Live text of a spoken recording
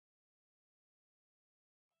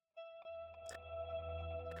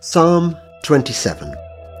Psalm 27,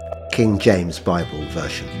 King James Bible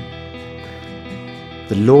Version.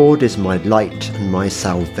 The Lord is my light and my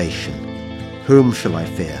salvation. Whom shall I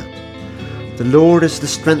fear? The Lord is the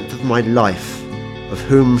strength of my life. Of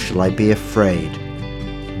whom shall I be afraid?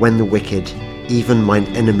 When the wicked, even mine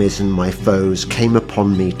enemies and my foes, came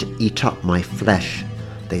upon me to eat up my flesh,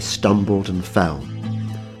 they stumbled and fell.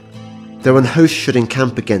 Though an host should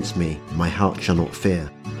encamp against me, my heart shall not fear.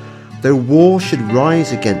 Though war should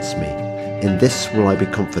rise against me, in this will I be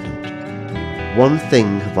confident. One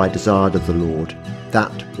thing have I desired of the Lord,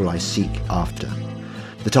 that will I seek after,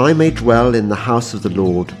 that I may dwell in the house of the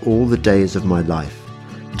Lord all the days of my life,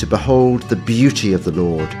 to behold the beauty of the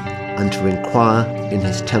Lord, and to inquire in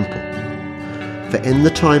his temple. For in the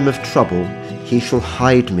time of trouble he shall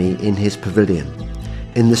hide me in his pavilion.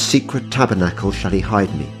 In the secret tabernacle shall he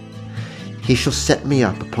hide me. He shall set me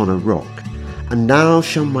up upon a rock. And now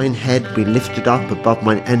shall mine head be lifted up above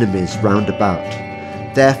mine enemies round about.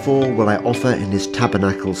 Therefore will I offer in his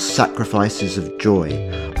tabernacle sacrifices of joy.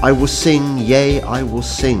 I will sing, yea, I will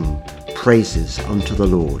sing praises unto the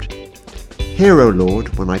Lord. Hear, O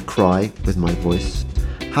Lord, when I cry with my voice.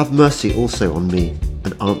 Have mercy also on me,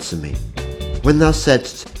 and answer me. When thou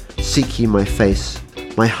saidst, seek ye my face,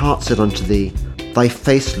 my heart said unto thee, thy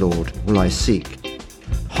face, Lord, will I seek.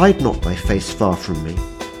 Hide not thy face far from me.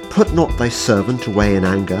 Put not thy servant away in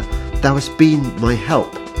anger. Thou hast been my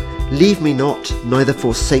help. Leave me not, neither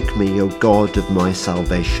forsake me, O God of my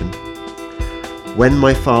salvation. When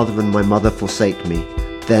my father and my mother forsake me,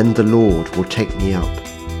 then the Lord will take me up.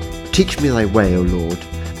 Teach me thy way, O Lord,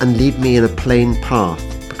 and lead me in a plain path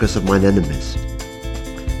because of mine enemies.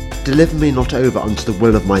 Deliver me not over unto the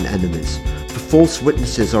will of mine enemies, for false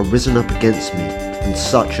witnesses are risen up against me, and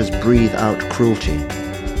such as breathe out cruelty.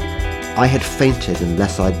 I had fainted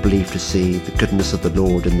unless I had believed to see the goodness of the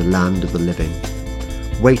Lord in the land of the living.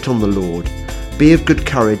 Wait on the Lord, be of good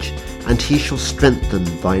courage, and he shall strengthen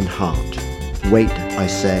thine heart. Wait, I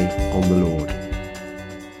say, on the Lord.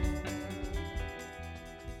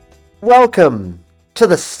 Welcome to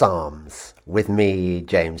the Psalms with me,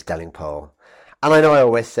 James Dellingpole. And I know I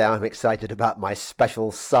always say I'm excited about my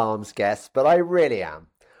special Psalms guest, but I really am.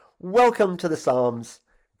 Welcome to the Psalms,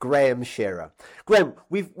 Graham Shearer. Graham,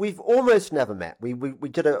 we've almost never met. We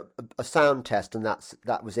did a sound test, and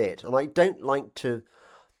that was it. And I don't like to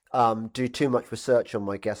do too much research on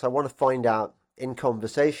my guests. I want to find out in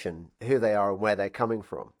conversation who they are and where they're coming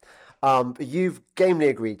from. You've gamely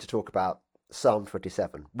agreed to talk about Psalm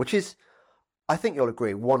 27, which is, I think you'll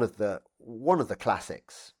agree, one of the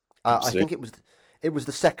classics. I think it was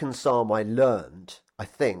the second psalm I learned, I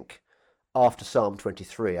think, after Psalm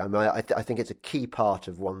 23. I mean, I think it's a key part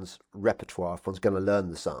of one's repertoire if one's going to learn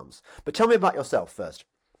the Psalms. But tell me about yourself first.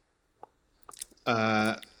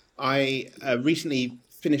 I recently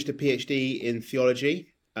finished a PhD in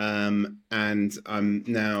theology, and I'm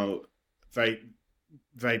now very,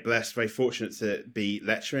 very blessed, very fortunate to be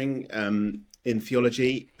lecturing in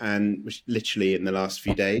theology, and literally in the last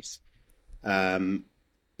few days.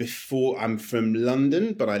 Before, I'm from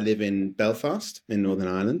London, but I live in Belfast in Northern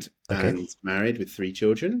Ireland, and married with 3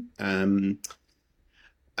 children. My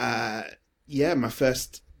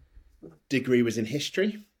first degree was in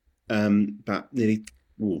history, about nearly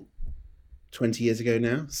 20 years ago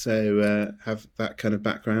now. So have that kind of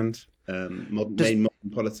background, modern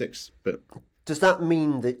politics. But does that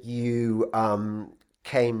mean that you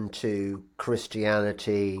came to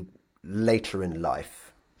Christianity later in life?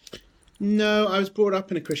 No, I was brought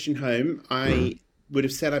up in a Christian home. I would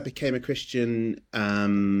have said I became a Christian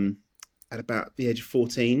at about the age of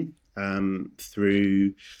 14. I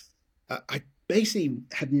basically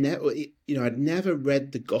had I'd never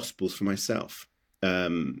read the Gospels for myself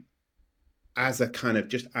as a kind of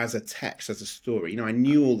just as a text, as a story. I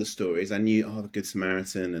knew all the stories. I knew the Good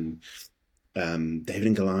Samaritan and David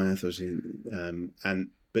and Goliath,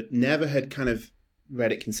 but never had kind of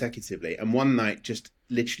read it consecutively. And one night just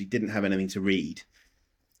literally didn't have anything to read,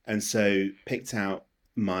 and so picked out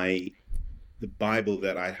the Bible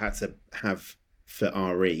that I had to have for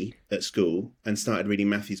RE at school and started reading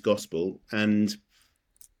Matthew's Gospel, and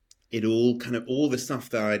all the stuff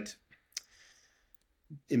that I'd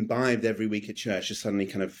imbibed every week at church just suddenly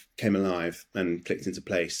kind of came alive and clicked into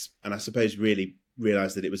place. And I suppose really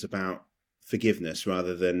realized that it was about forgiveness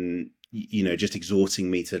rather than just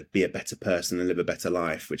exhorting me to be a better person and live a better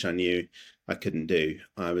life, which I knew I couldn't do.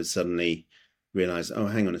 I was suddenly realized, oh,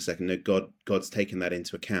 hang on a second, no, God's taken that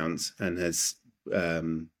into account and has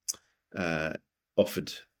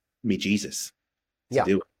offered me Jesus to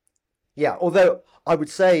deal with. Yeah, although I would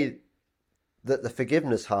say that the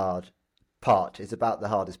forgiveness part is about the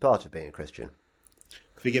hardest part of being a Christian.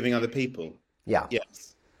 Forgiving other people. Yeah.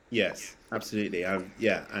 Yes, absolutely.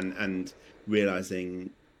 Yeah, and realizing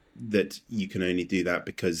that you can only do that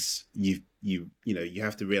because you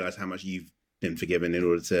have to realize how much you've been forgiven in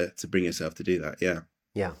order to bring yourself to do that. Yeah.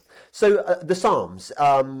 Yeah. So the Psalms,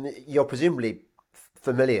 you're presumably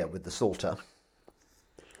familiar with the Psalter.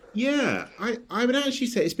 Yeah, I would actually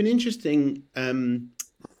say it's been interesting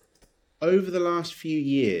over the last few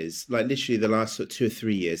years, like literally the last sort of 2 or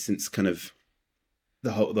 3 years since kind of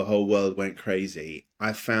the whole world went crazy.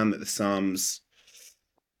 I found that the Psalms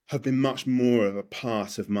have been much more of a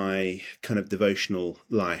part of my kind of devotional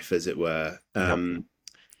life, as it were. That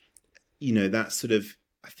sort of,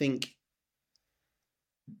 I think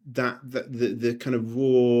that the kind of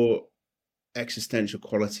raw existential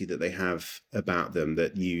quality that they have about them,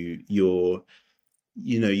 that you're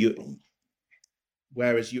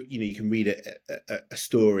whereas you can read a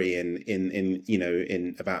story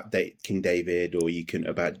in about King David, or you can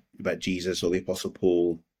about Jesus or the Apostle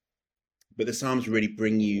Paul, but the Psalms really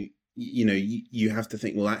bring you have to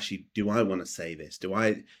think, well, actually, do I want to say this? Do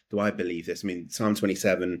I believe this? I mean, Psalm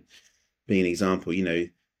 27 being an example,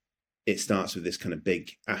 it starts with this kind of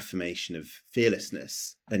big affirmation of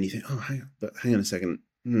fearlessness, and you think, oh, hang on a second.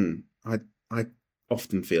 I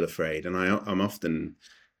often feel afraid, and I'm often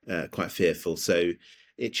quite fearful. So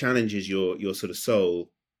it challenges your sort of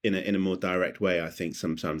soul in a more direct way, I think,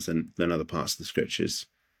 sometimes than other parts of the scriptures.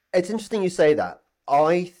 It's interesting you say that.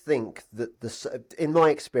 I think that in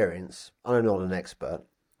my experience, I'm not an expert,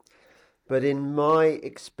 but in my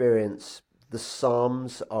experience, the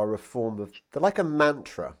Psalms are they're like a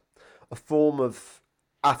mantra, a form of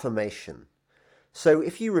affirmation. So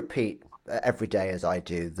if you repeat every day as I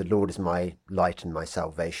do, the Lord is my light and my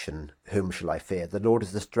salvation, whom shall I fear? The Lord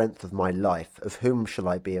is the strength of my life, of whom shall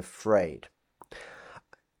I be afraid?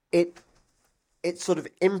 It sort of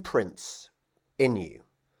imprints in you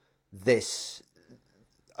this,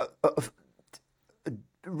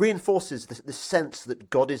 reinforces the sense that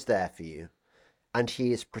God is there for you and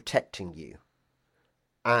he is protecting you.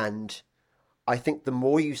 And I think the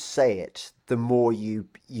more you say it, the more you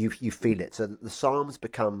feel it. So the Psalms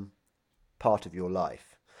become part of your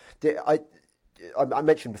life. I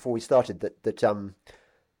mentioned before we started that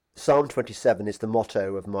Psalm 27 is the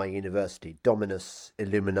motto of my university, Dominus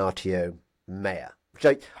Illuminatio Mea. Which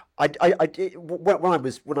when I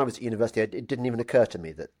was at university, it didn't even occur to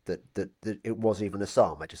me that it was even a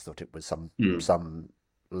psalm. I just thought it was some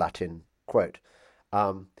Latin quote.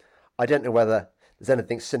 I don't know whether there's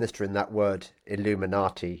anything sinister in that word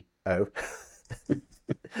Illuminati. Oh,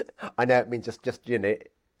 I know it means just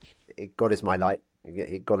God is my light.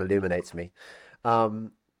 God illuminates me.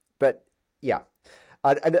 But yeah,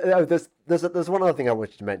 there's one other thing I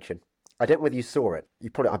wanted to mention. I don't know whether you saw it. You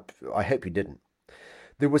probably. I hope you didn't.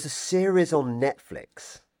 There was a series on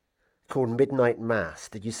Netflix called Midnight Mass.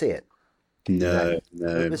 Did you see it? No.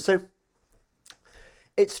 So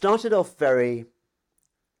it started off very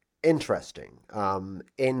interesting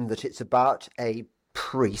in that it's about a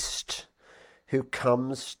priest who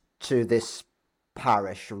comes to this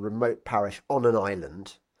parish, a remote parish on an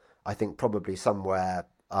island, I think probably somewhere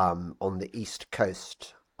on the east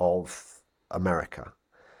coast of America.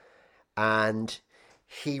 And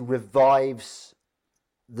he revives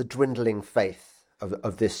the dwindling faith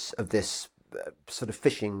of this sort of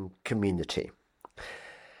fishing community,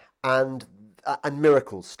 and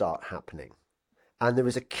miracles start happening. And there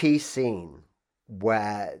is a key scene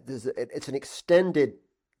where it's an extended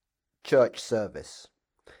church service,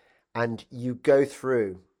 and you go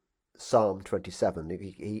through Psalm 27.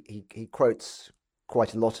 He quotes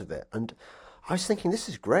quite a lot of it, and I was thinking, this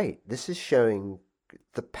is great. This is showing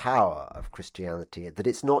the power of Christianity, that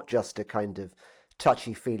it's not just a kind of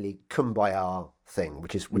touchy-feely kumbaya thing,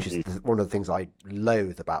 which is one of the things I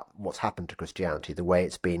loathe about what's happened to Christianity, the way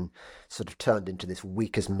it's been sort of turned into this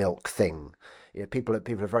weak as milk thing. People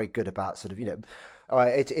are very good about sort of,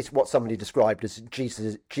 it's what somebody described as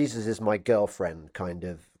Jesus is my girlfriend kind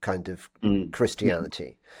of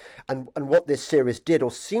Christianity. And what this series did,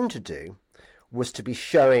 or seemed to do, was to be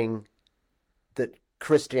showing that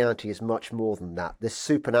Christianity is much more than that. This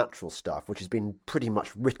supernatural stuff, which has been pretty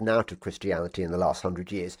much written out of Christianity in the last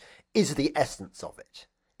 100 years, is the essence of it.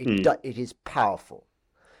 It is powerful.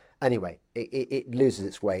 Anyway, it loses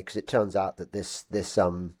its way because it turns out that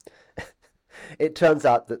it turns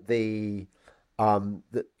out that that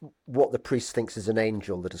what the priest thinks is an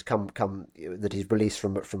angel that has come that he's released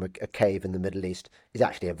from a cave in the Middle East is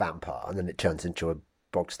actually a vampire, and then it turns into a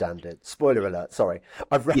bog standard. Spoiler alert! Sorry,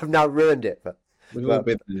 I've now ruined it. But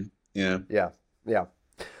yeah.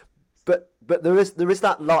 But there is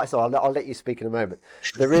that light. So I'll let you speak in a moment.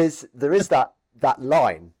 There is that that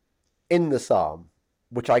line in the psalm,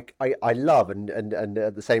 which I love, and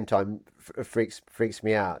at the same time freaks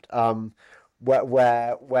me out.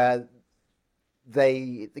 Where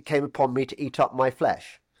they came upon me to eat up my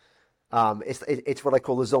flesh. It's what I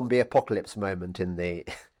call the zombie apocalypse moment in the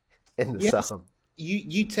in the Yes, psalm.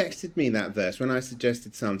 you texted me that verse when I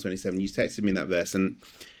suggested Psalm 27. You texted me that verse, and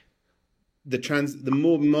the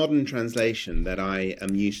more modern translation that I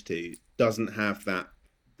am used to doesn't have that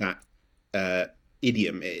uh,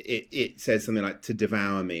 idiom. It says something like "to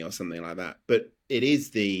devour me" or something like that, but it is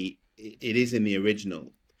in the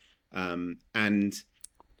original, and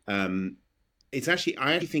um, it's actually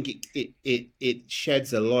I actually think it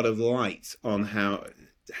sheds a lot of light on how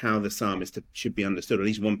the psalmist should be understood, or at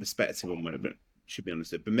least one perspective on whether it should be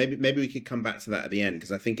understood. But maybe we could come back to that at the end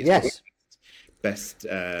because I think it's Yes, best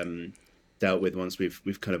dealt with once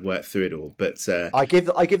we've kind of worked through it all. But I give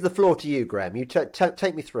the floor to you, Graham. You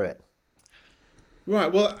take me through it.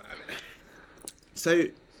 right, well, so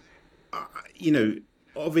uh, you know,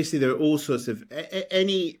 obviously there are all sorts of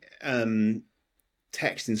any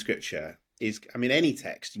text in scripture is, I mean, any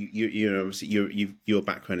text. You obviously your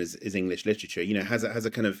background is English literature. You know, has a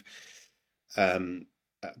kind of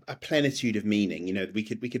a plenitude of meaning. You know, we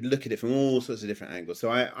could look at it from all sorts of different angles. So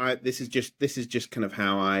I this is just kind of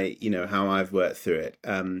how how I've worked through it.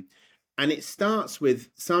 And it starts with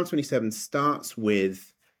Psalm 27 starts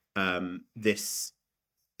with this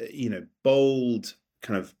bold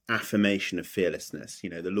kind of affirmation of fearlessness. You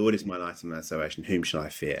know, the Lord is my light and my salvation. Whom shall I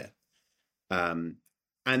fear?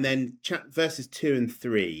 And then verses 2 and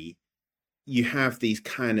 3, you have these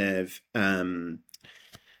kind of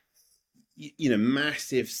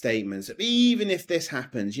massive statements of, even if this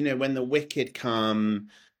happens, when the wicked come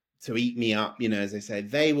to eat me up, as they say,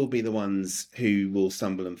 they will be the ones who will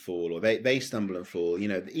stumble and fall, or they stumble and fall.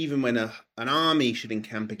 Even when an army should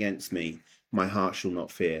encamp against me, my heart shall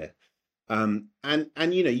not fear. And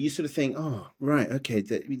you sort of think, oh, right, okay,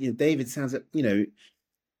 David sounds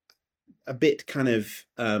a bit kind of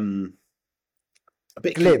a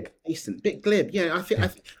bit Glib. complacent, a bit glib. Yeah,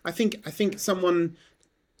 I think someone,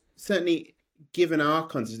 certainly given our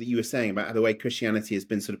context that you were saying about how the way Christianity has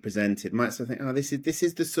been sort of presented, might sort of think, oh, this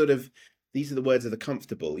is the sort of, these are the words of the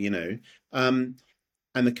comfortable, and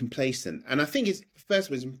the complacent. And I think it's, first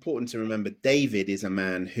of all, it's important to remember David is a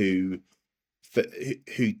man who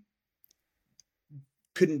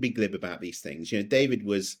couldn't be glib about these things. David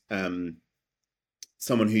was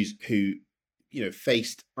someone who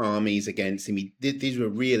faced armies against him. These were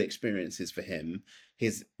real experiences for him.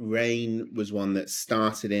 His reign was one that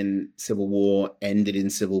started in civil war, ended in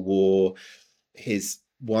civil war. His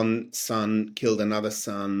one son killed another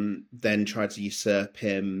son, then tried to usurp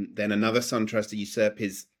him. Then another son tries to usurp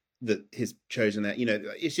his chosen heir.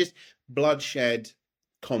 It's just bloodshed,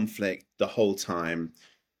 conflict the whole time.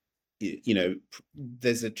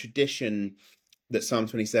 There's a tradition that Psalm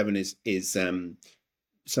 27 is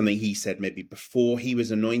something he said maybe before he was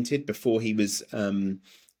anointed, before he was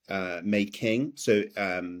made king. So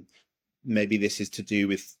maybe this is to do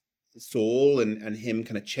with Saul and him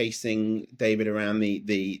kind of chasing David around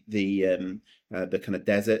the kind of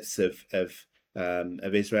deserts of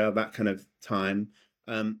Israel, that kind of time.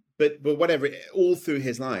 But whatever, all through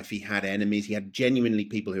his life, he had enemies. He had genuinely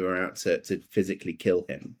people who were out to physically kill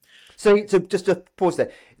him. So just to pause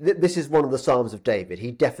there, this is one of the Psalms of David.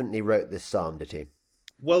 He definitely wrote this psalm, did he?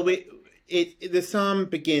 Well, the psalm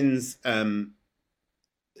begins the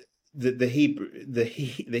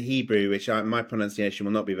Hebrew, which my pronunciation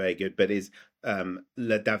will not be very good, but is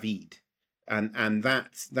Le David, and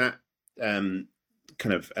that kind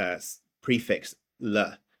of prefix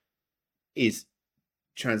le is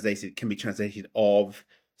can be translated of.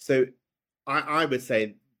 So I would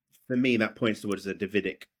say, for me, that points towards a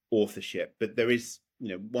Davidic authorship, but there is,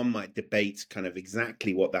 one might debate kind of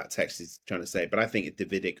exactly what that text is trying to say, but I think it's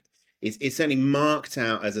Davidic. It's certainly marked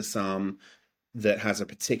out as a psalm that has a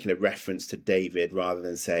particular reference to David, rather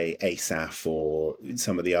than, say, Asaph or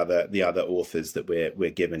some of the other authors that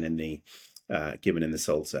we're given in the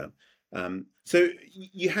Psalter. So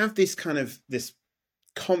you have this kind of this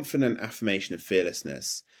confident affirmation of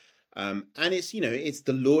fearlessness, and it's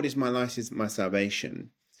the Lord is my light, is my salvation.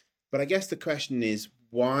 But I guess the question is,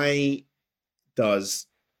 why does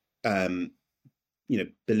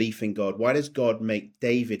belief in God, why does God make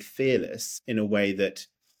David fearless in a way that,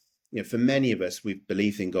 for many of us, we've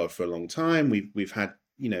believed in God for a long time, we've had,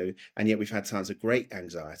 and yet we've had times of great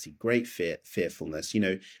anxiety, great fearfulness.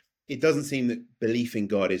 It doesn't seem that belief in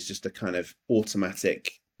God is just a kind of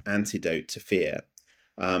automatic antidote to fear.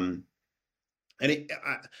 And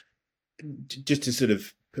just to sort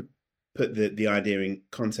of put the idea in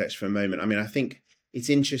context for a moment, I mean, I think it's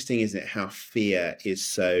interesting, isn't it, how fear is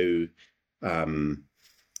so,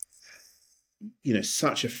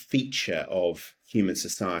 such a feature of human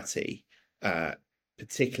society,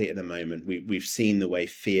 particularly at the moment. We've seen the way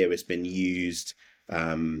fear has been used.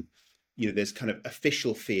 There's kind of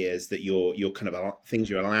official fears that you're kind of things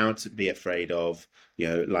you're allowed to be afraid of,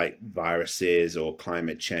 like viruses or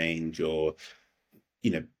climate change or,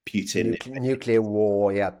 Putin. Nuclear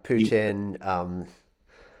war, yeah, Putin,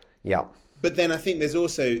 yeah. But then I think there's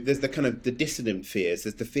the kind of the dissident fears.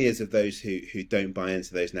 There's the fears of those who don't buy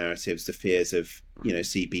into those narratives, the fears of,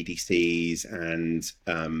 CBDCs and,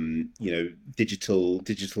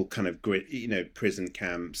 digital kind of prison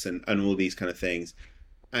camps and all these kind of things.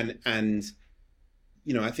 And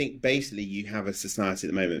I think basically you have a society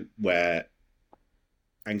at the moment where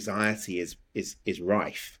anxiety is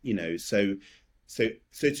rife, so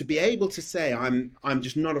to be able to say I'm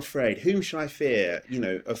just not afraid, whom shall I fear,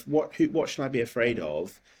 of what should I be afraid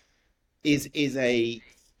of, is a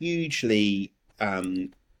hugely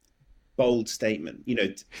bold statement.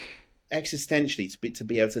 Existentially, to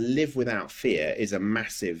be able to live without fear is a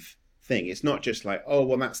massive thing. It's not just like, oh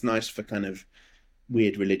well, that's nice for kind of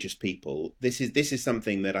weird religious people. This is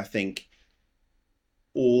something that I think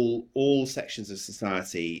all sections of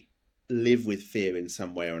society live with fear in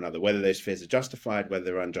some way or another, whether those fears are justified, whether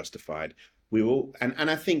they're unjustified. We all,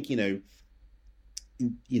 and I think,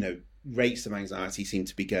 rates of anxiety seem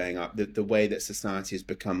to be going up. The way that society has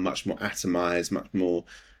become much more atomized, much more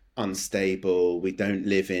unstable. We don't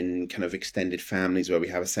live in kind of extended families where we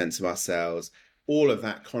have a sense of ourselves. All of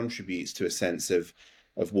that contributes to a sense of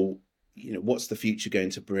well, what's the future going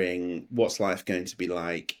to bring? What's life going to be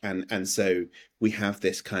like? And so we have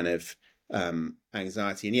this kind of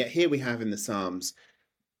anxiety, and yet here we have in the Psalms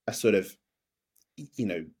a sort of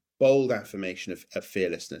bold affirmation of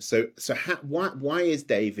fearlessness. So why is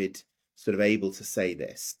David sort of able to say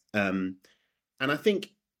this? And I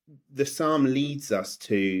think the Psalm leads us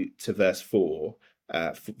to verse 4,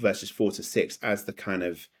 verses 4 to 6, as the kind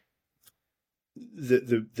of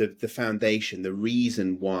the foundation, the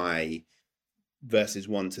reason why verses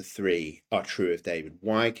 1 to 3 are true of David.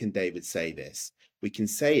 Why can David say this? We can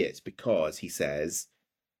say it because he says,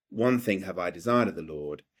 one thing have I desired of the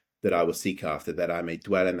Lord, that I will seek after, that I may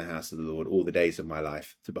dwell in the house of the Lord all the days of my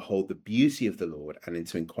life, to behold the beauty of the Lord and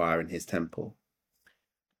to inquire in his temple.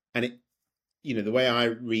 And it, the way I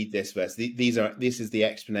read this verse, this is the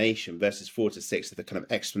explanation. Verses 4 to 6 are the kind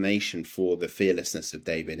of explanation for the fearlessness of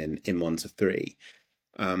David in 1 to 3.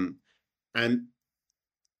 And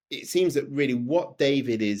it seems that really what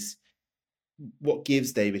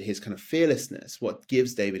gives David his kind of fearlessness, what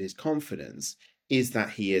gives David his confidence, is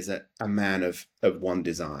that he is a man of one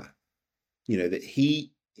desire. That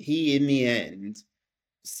he in the end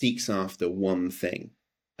seeks after one thing.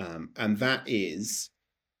 And that is,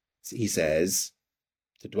 he says,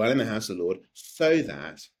 to dwell in the house of the Lord so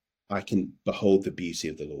that I can behold the beauty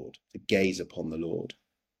of the Lord, to gaze upon the Lord.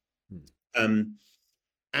 And,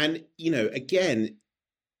 again,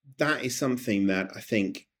 that is something that I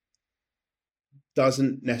think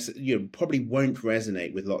doesn't necessarily, probably won't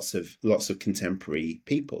resonate with lots of contemporary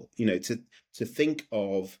people. To think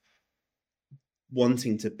of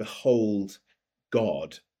wanting to behold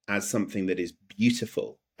God as something that is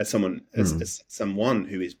beautiful, as someone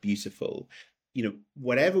who is beautiful.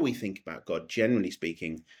 Whatever we think about God, generally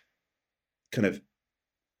speaking, kind of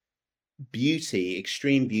beauty,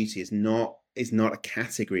 extreme beauty, is not a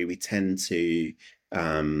category we tend to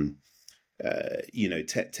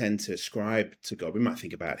tend to ascribe to God. We might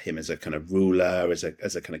think about him as a kind of ruler, as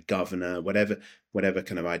a kind of governor, whatever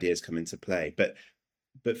kind of ideas come into play. But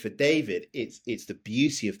for David, it's the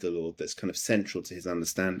beauty of the Lord that's kind of central to his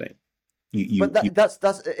understanding.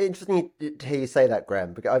 That's interesting to hear you say that,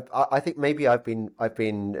 Graham, because I think maybe I've been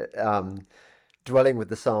dwelling with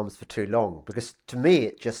the Psalms for too long, because to me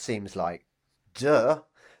it just seems like, duh,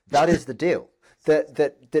 that is the deal.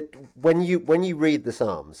 That when you read the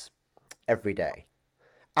Psalms every day,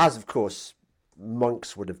 as of course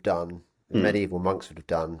monks would have done, medieval monks would have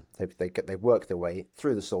done, they worked their way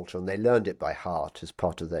through the Psalter and they learned it by heart as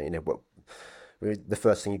part of the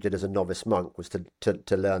first thing you did as a novice monk was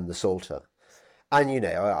to learn the Psalter. And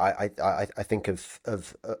I think of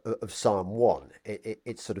Psalm 1.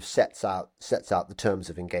 It sort of sets out the terms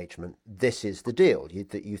of engagement. This is the deal.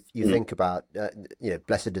 You think about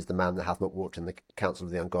blessed is the man that hath not walked in the counsel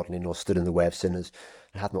of the ungodly, nor stood in the way of sinners,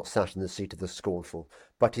 and hath not sat in the seat of the scornful.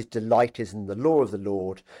 But his delight is in the law of the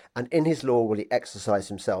Lord, and in his law will he exercise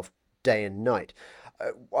himself day and night.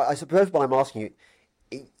 I suppose what I'm asking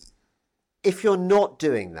you, if you're not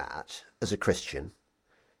doing that as a Christian,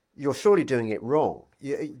 you're surely doing it wrong.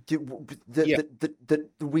 Yeah.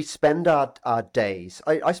 We spend our days.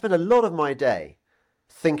 I spend a lot of my day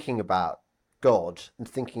thinking about God and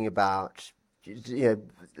thinking about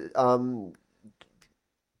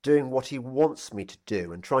doing what He wants me to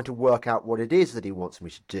do and trying to work out what it is that He wants me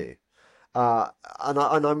to do. Uh,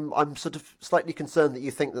 I'm sort of slightly concerned that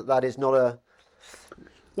you think that that is not a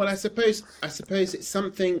Well, I suppose it's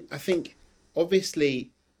something. I think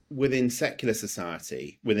obviously within secular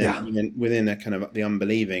society, yeah within a kind of the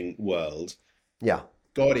unbelieving world, yeah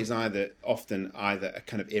God is often either a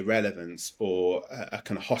kind of irrelevance or a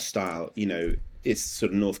kind of hostile. It's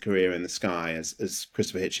sort of North Korea in the sky, as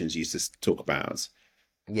Christopher Hitchens used to talk about.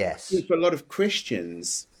 yes For a lot of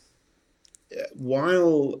Christians,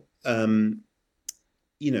 while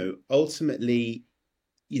ultimately,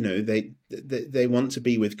 they want to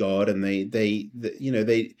be with God, and they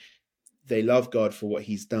love God for what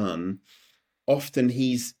He's done. Often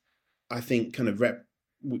He's, I think, kind of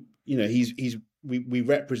he's we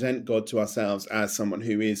represent God to ourselves as someone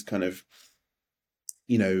who is kind of,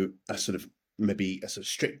 a sort of, maybe a sort of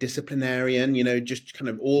strict disciplinarian, just kind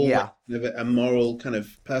of always yeah kind of a moral kind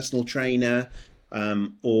of personal trainer,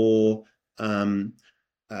 or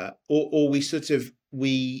or we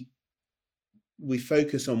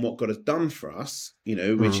focus on what God has done for us,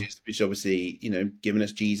 mm, which obviously, given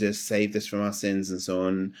us Jesus, saved us from our sins and so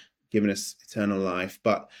on, given us eternal life.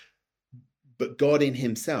 But God in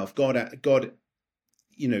Himself,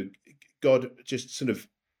 you know, God just sort of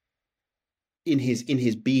in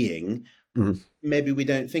his being, mm, maybe we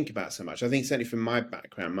don't think about so much. I think certainly from my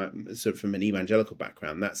background, sort of from an evangelical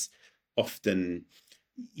background, that's often,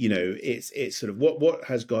 it's sort of what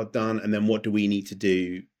has God done, and then what do we need to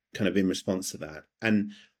do kind of in response to that.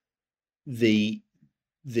 And the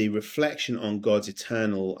the reflection on God's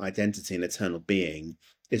eternal identity and eternal being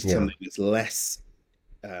is yeah something that's less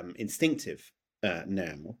instinctive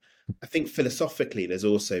now. I think philosophically, there's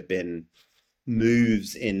also been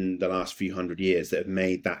moves in the last few hundred years that have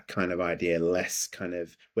made that kind of idea less kind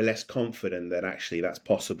of, we're less confident that actually that's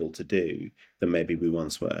possible to do than maybe we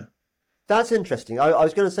once were. that's interesting. I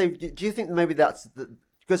was going to say, do you think that maybe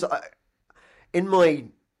because in my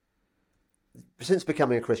since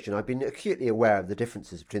becoming a Christian, I've been acutely aware of the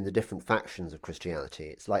differences between the different factions of Christianity.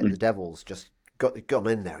 It's like the Mm. devil's just gone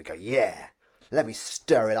in there and go, yeah, let me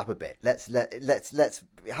stir it up a bit. Let's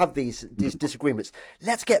have these disagreements.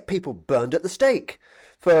 Let's get people burned at the stake.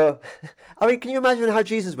 For, I mean, can you imagine how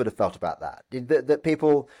Jesus would have felt about that? That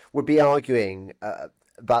people would be arguing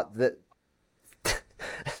about the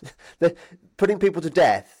putting people to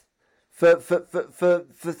death for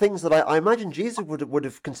things that I imagine Jesus would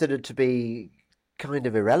have considered to be kind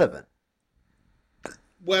of irrelevant.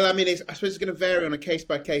 Well, I mean, I suppose it's going to vary on a case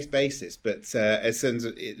by case basis, but I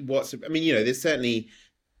mean, there's certainly,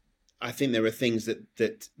 I think there are things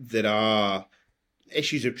that are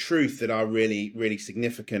issues of truth that are really, really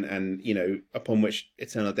significant, and upon which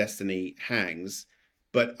eternal destiny hangs.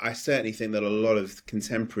 But I certainly think that a lot of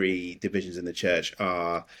contemporary divisions in the church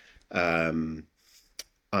are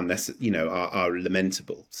unnecessary, are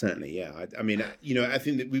lamentable. Certainly, yeah. I mean, I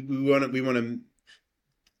think that we want to,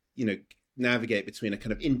 you know, navigate between a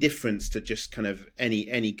kind of indifference to just kind of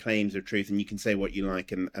any claims of truth, and you can say what you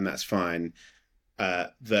like, and that's fine,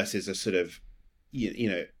 versus a sort of,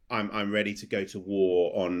 I'm ready to go to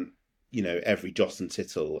war on, every jot and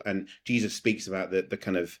tittle. And Jesus speaks about the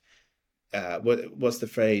kind of what's the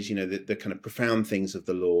phrase, the kind of profound things of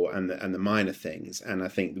the law and the minor things. And I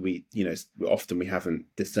think often we haven't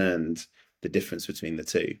discerned the difference between the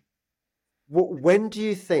two. When do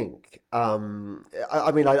you think? I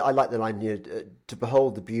mean, I like the line here, to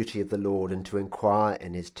behold the beauty of the Lord and to inquire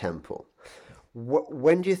in His temple.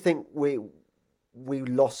 When do you think we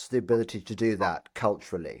lost the ability to do that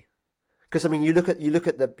culturally? Because I mean, you look at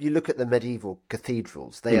the medieval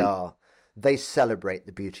cathedrals. Mm. They celebrate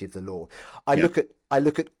the beauty of the Lord. Yeah. I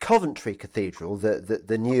look at Coventry Cathedral,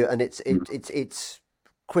 the new, and it's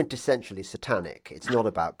quintessentially satanic. It's not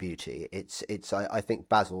about beauty. I think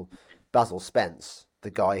Basil Spence, the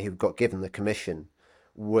guy who got given the commission,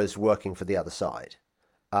 was working for the other side.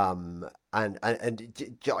 It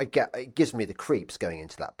gives me the creeps going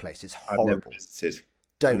into that place. It's I've never horrible. visited.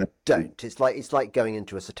 No. Don't. It's like going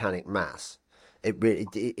into a satanic mass.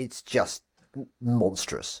 It's just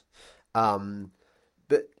monstrous. Um,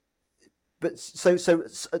 but so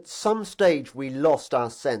at some stage we lost our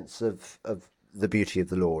sense of the beauty of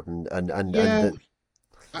the Lord and Yeah,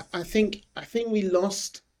 the I think we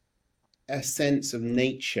lost a sense of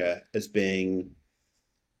nature as being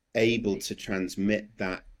able to transmit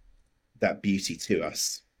that beauty to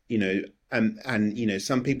us. And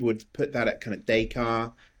some people would put that at kind of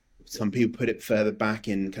Descartes, some people put it further back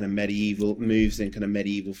in kind of medieval moves in kind of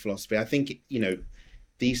medieval philosophy. I think,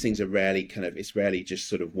 these things are rarely it's rarely just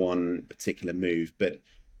sort of one particular move, but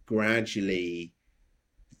gradually,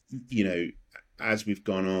 as we've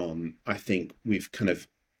gone on, I think we've kind of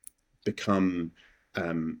become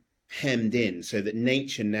hemmed in, so that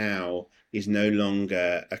nature now is no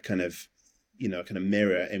longer a kind of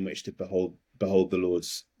mirror in which to behold the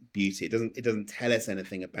Lord's beauty. It doesn't tell us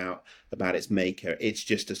anything about its maker. It's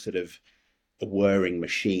just a sort of a whirring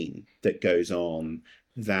machine that goes on,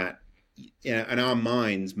 that and our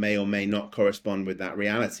minds may or may not correspond with that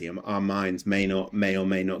reality. Our minds may or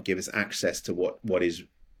may not give us access to what is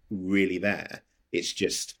really there. It's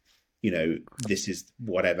just, this is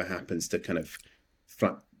whatever happens to kind of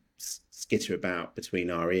skitter about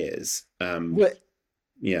between our ears. Well,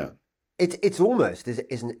 yeah, it's almost,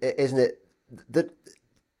 isn't it, that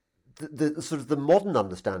the sort of the modern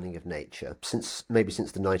understanding of nature, since the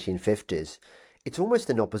 1950s, it's almost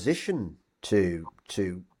in opposition to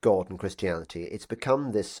God and Christianity. It's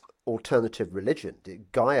become this alternative religion,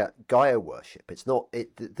 Gaia worship. It's not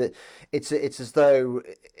it's as though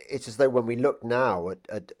when we look now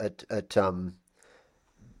at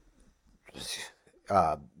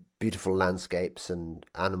beautiful landscapes and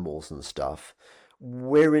animals and stuff,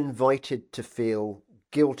 we're invited to feel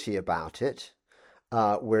guilty about it.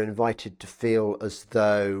 We're invited to feel as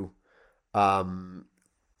though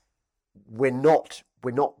we're not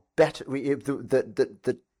better.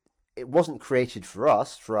 That it wasn't created for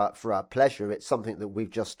us for our pleasure. It's something that we've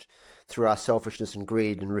just, through our selfishness and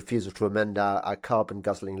greed and refusal to amend our carbon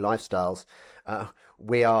guzzling lifestyles,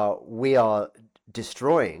 we are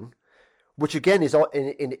destroying. Which again is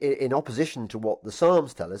in opposition to what the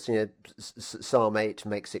Psalms tell us. Psalm 8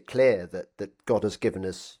 makes it clear that God has given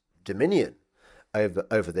us dominion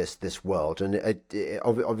over this world, and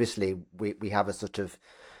obviously we have a sort of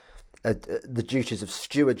the duties of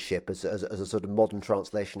stewardship as a sort of modern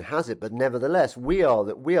translation has it. But nevertheless, we are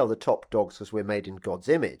the top dogs because we're made in God's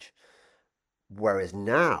image. Whereas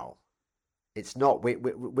now, it's not. When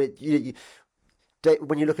you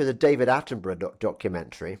look at the David Attenborough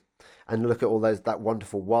documentary and look at all that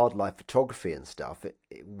wonderful wildlife photography and stuff,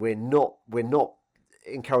 we're not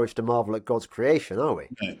encouraged to marvel at God's creation, are we?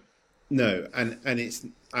 No, and it's.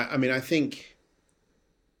 I mean, I think,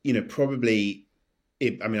 probably.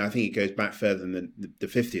 I think it goes back further than the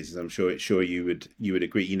 50s, as I'm sure you would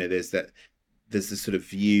agree. There's this sort of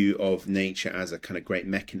view of nature as a kind of great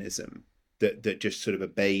mechanism that just sort of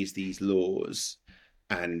obeys these laws,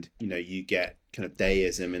 and you get kind of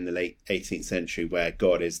deism in the late 18th century, where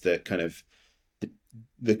God is the kind of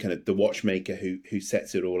the watchmaker who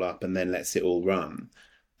sets it all up and then lets it all run,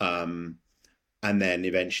 and then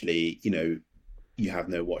eventually you have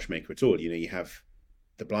no watchmaker at all. You have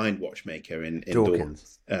the blind watchmaker in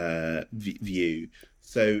Dawkins' view.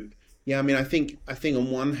 So yeah, I think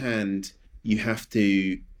on one hand you have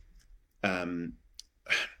to, on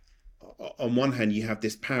one hand you have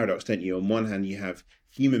this paradox, don't you? On one hand you have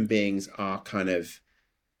human beings are kind of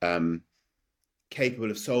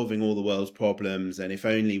capable of solving all the world's problems, and if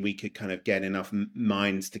only we could kind of get enough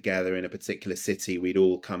minds together in a particular city, they'd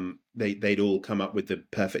all come up with the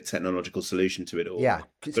perfect technological solution to it all. Yeah,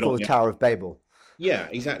 it's called the Tower of Babel. Yeah,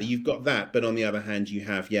 exactly. You've got that, but on the other hand, you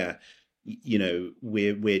have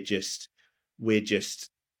we're just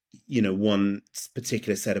one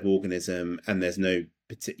particular set of organism, and there's no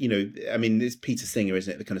it's Peter Singer,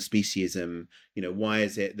 isn't it? The kind of speciesism. Why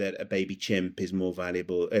is it that a baby chimp is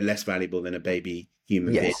less valuable than a baby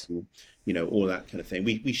human being? All that kind of thing.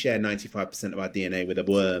 We share 95% of our DNA with a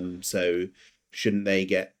worm, so shouldn't they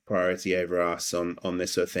get priority over us on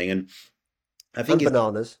this sort of thing? And I think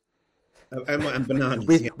bananas. And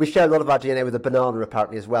bananas. We share a lot of our DNA with a banana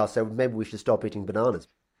apparently as well, so maybe we should stop eating bananas.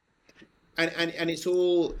 And it's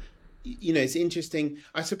all, it's interesting.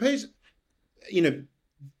 I suppose,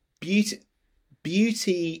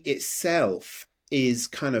 beauty itself is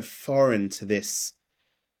kind of foreign to this,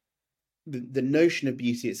 the notion of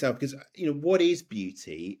beauty itself, because what is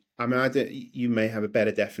beauty? You may have a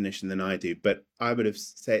better definition than I do, but I would have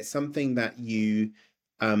said it's something that you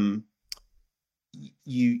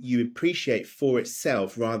appreciate for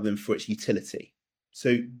itself rather than for its utility.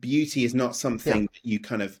 So beauty is not something that you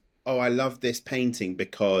kind of, I love this painting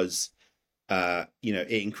because it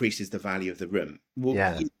increases the value of the room.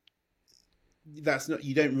 Well, that's not,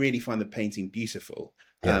 you don't really find the painting beautiful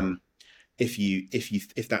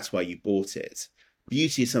if that's why you bought it.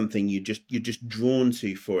 Beauty is something you're just drawn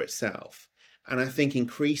to for itself. And I think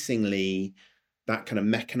increasingly that kind of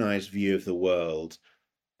mechanized view of the world,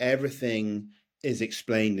 everything is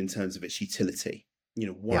explained in terms of its utility.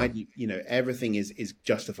 Why do everything is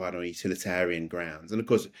justified on utilitarian grounds, and of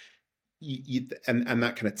course, and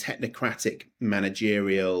that kind of technocratic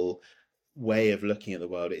managerial way of looking at the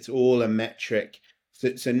world. It's all a metric.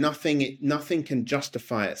 So nothing can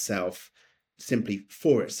justify itself simply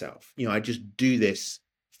for itself. I just do this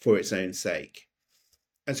for its own sake.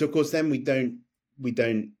 And so, of course, then we don't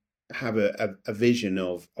have a vision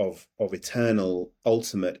of eternal,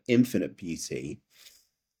 ultimate, infinite beauty.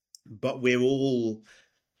 But we're all,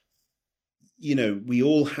 we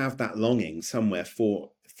all have that longing somewhere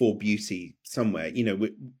for beauty somewhere.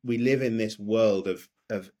 We live in this world of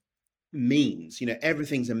means.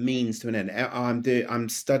 Everything's a means to an end. I'm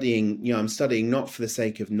studying not for the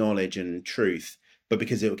sake of knowledge and truth, but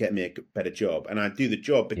because it'll get me a better job. And I do the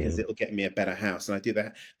job because it'll get me a better house. And I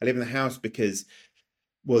live in the house because,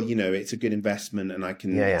 well, it's a good investment, and I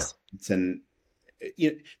can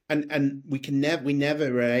and we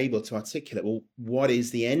never are able to articulate, well, what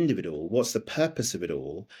is the end of it all? What's the purpose of it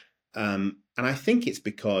all? And I think it's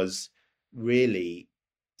because really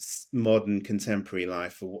modern contemporary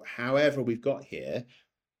life, or however we've got here,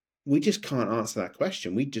 we just can't answer that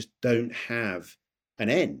question. We just don't have an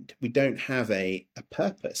end. We don't have a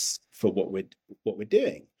purpose for what we're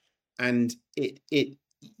doing. And it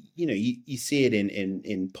you see it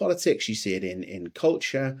in politics, you see it in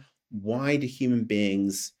culture. Why do human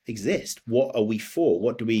beings exist? What are we for?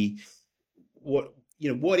 What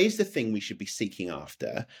is the thing we should be seeking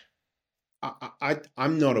after? I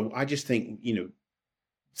just think,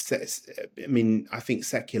 I think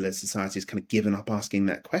secular society has kind of given up asking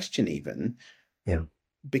that question, even. Yeah.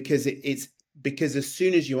 Because because as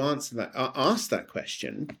soon as you ask that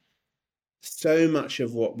question, so much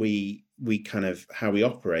of what we kind of, how we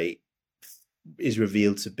operate, is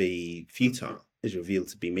revealed to be futile, is revealed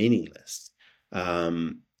to be meaningless.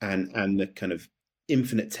 And the kind of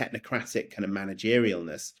infinite technocratic kind of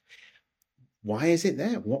managerialness, why is it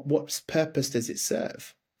there? What purpose does it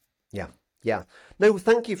serve? Yeah. No,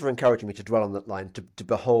 thank you for encouraging me to dwell on that line, to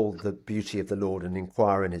behold the beauty of the Lord and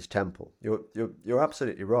inquire in his temple. You're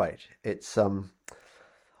absolutely right. It's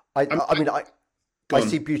I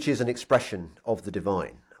see beauty as an expression of the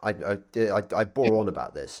divine. I bore on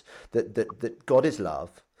about this, that God is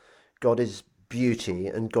love, God is beauty,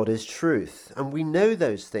 and God is truth. And we know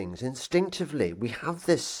those things instinctively. We have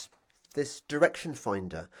this direction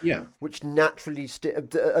finder, which naturally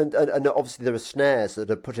and obviously there are snares that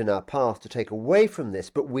are put in our path to take away from this,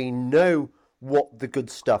 but we know what the good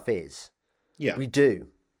stuff is. We do.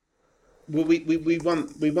 Well, we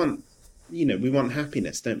want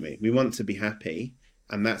happiness, don't we? We want to be happy,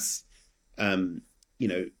 and that's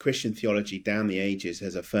Christian theology down the ages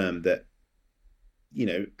has affirmed that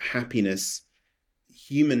happiness,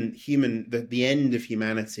 the end of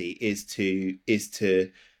humanity is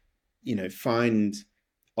to find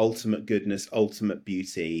ultimate goodness, ultimate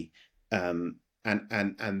beauty, and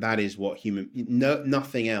that is what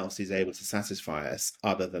nothing else is able to satisfy us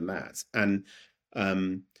other than that. And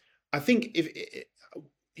I think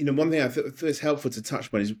one thing I thought it's helpful to touch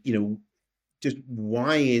upon is just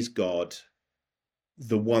why is God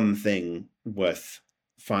the one thing worth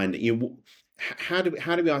finding? How do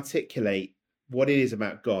we articulate what it is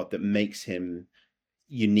about God that makes him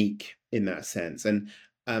unique in that sense? And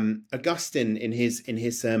Augustine in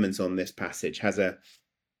his sermons on this passage has a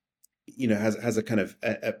kind of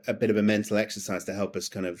a bit of a mental exercise to help us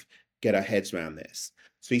kind of get our heads around this.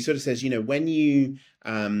 So he sort of says, when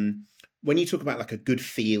you talk about like a good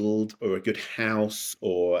field or a good house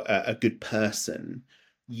or a good person,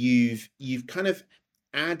 you've kind of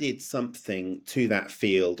added something to that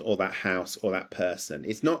field or that house or that person.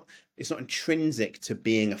 It's not intrinsic to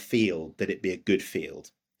being a field that it be a good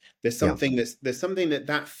field. There's something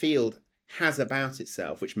that field has about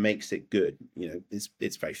itself which makes it good.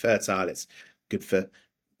 It's very fertile. It's good for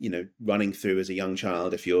running through as a young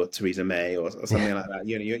child if you're Theresa May or something like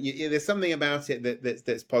that. There's something about it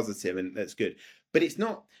that's positive and that's good. But it's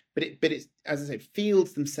not. But it's, as I say,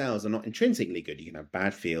 fields themselves are not intrinsically good. You can have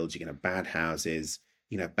bad fields. You can have bad houses.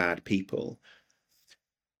 You can have bad people.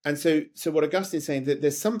 And so what Augustine is saying, that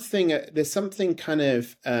there's something kind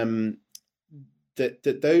of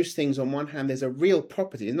that those things, on one hand, there's a real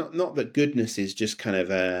property. Not that goodness is just kind of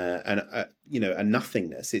a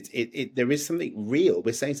nothingness. There is something real.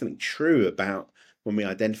 We're saying something true about when we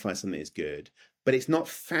identify something as good, but it's not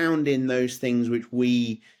found in those things which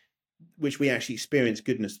we actually experience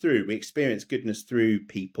goodness through. We experience goodness through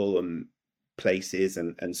people and places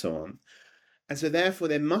and so on. And so therefore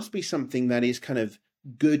there must be something that is kind of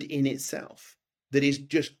good in itself, that is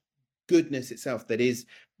just goodness itself that is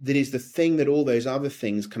the thing that all those other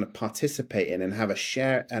things kind of participate in and have a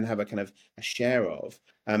share and have a kind of a share of.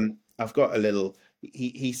 I've got a little.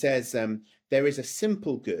 He says there is a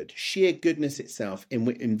simple good, sheer goodness itself,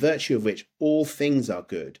 in virtue of which all things are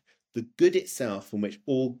good. The good itself from which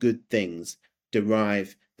all good things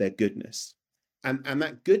derive their goodness, and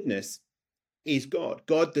that goodness is God.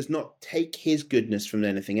 God does not take his goodness from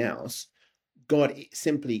anything else. God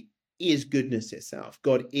simply is goodness itself.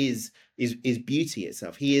 God is beauty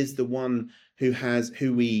itself. He is the one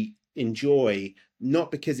who we enjoy,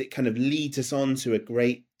 not because it kind of leads us on to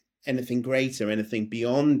anything greater, anything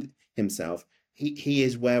beyond himself. He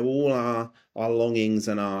is where all our longings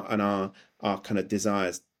and our kind of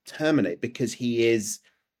desires terminate, because he is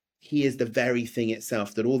the very thing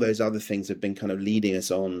itself that all those other things have been kind of leading us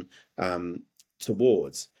on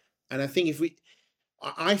towards. And I think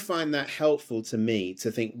I find that helpful to me,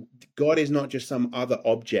 to think God is not just some other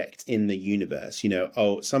object in the universe.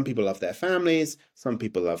 Some people love their families, some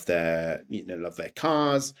people love their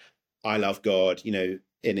cars. I love God, and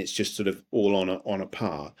it's just sort of all on a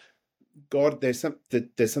par. God, there's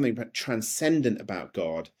something transcendent about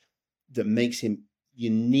God that makes him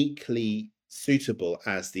uniquely suitable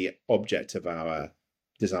as the object of our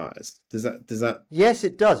desires. Does that? Yes,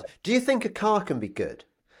 it does. Do you think a car can be good?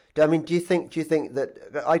 I mean, do you think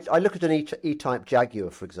that I look at an E-Type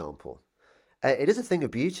Jaguar, for example? It is a thing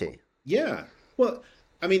of beauty. Yeah. Well,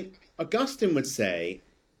 I mean, Augustine would say,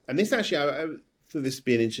 and this actually, I thought this would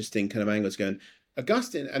be an interesting kind of angle to go in.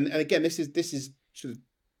 Augustine, and again, this is sort of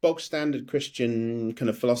bog standard Christian kind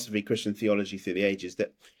of philosophy, Christian theology through the ages,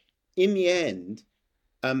 that in the end,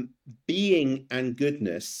 being and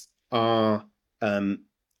goodness are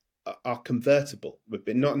convertible,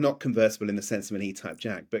 but not convertible in the sense of an E-Type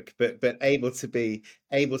Jag, but able to be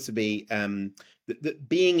that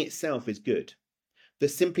being itself is good, that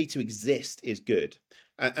simply to exist is good,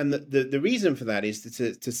 and the reason for that is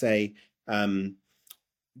to say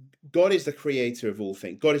God is the creator of all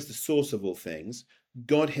things, God is the source of all things,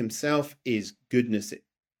 God himself is goodness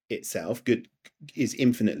itself, good is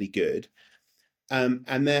infinitely good,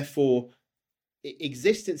 and therefore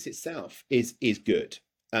existence itself is good.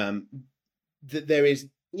 That there is,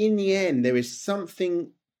 in the end, there is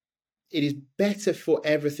something, it is better for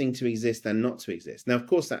everything to exist than not to exist. Now, of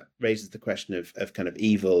course, that raises the question of kind of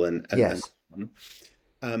evil and yes.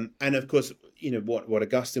 And of course, what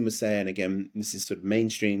Augustine was saying, again, this is sort of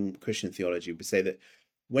mainstream Christian theology, would say that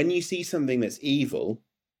when you see something that's evil,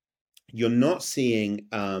 you're not seeing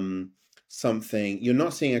you're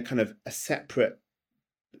not seeing a kind of a separate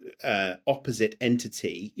opposite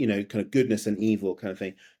entity, kind of goodness and evil kind of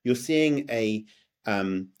thing. You're seeing a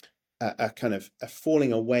kind of a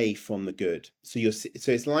falling away from the good. So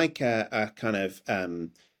it's like a kind of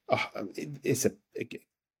it's a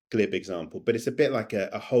glib example, but it's a bit like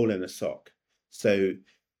a hole in a sock. So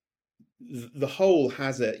the hole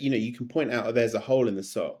has you can point out there's a hole in the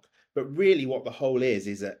sock, but really what the hole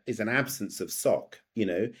is an absence of sock,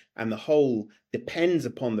 and the hole depends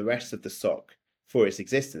upon the rest of the sock for its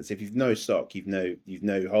existence. If you've no sock, you've no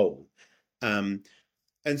hole. And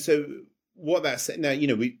so what that's now,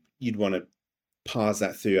 you'd want to parse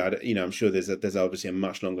that through. I'm sure there's obviously a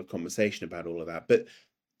much longer conversation about all of that. But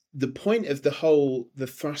the point of the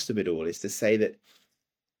thrust of it all is to say that,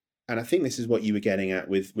 and I think this is what you were getting at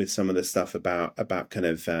with some of the stuff about kind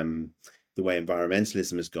of the way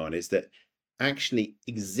environmentalism has gone, is that actually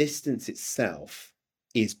existence itself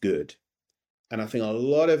is good. And I think a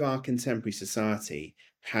lot of our contemporary society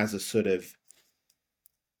has a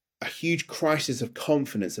huge crisis of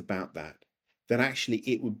confidence about that actually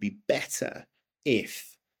it would be better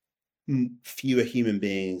if fewer human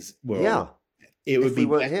beings were. Yeah. It would be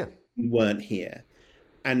weren't here. Weren't here.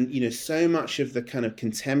 And, so much of the kind of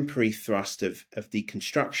contemporary thrust of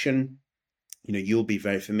deconstruction, you'll be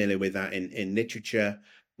very familiar with that in literature,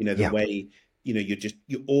 the way,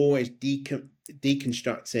 you're always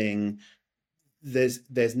deconstructing.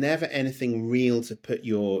 There's never anything real to put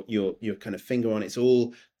your kind of finger on. It's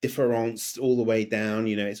all difference all the way down.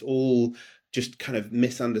 It's all just kind of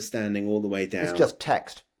misunderstanding all the way down. It's just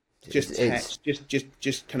text.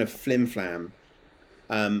 Just kind of flim flam.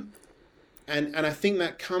 And I think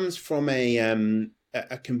that comes from a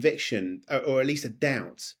conviction, or at least a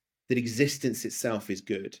doubt, that existence itself is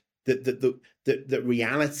good. That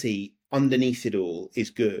reality underneath it all is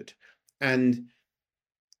good. And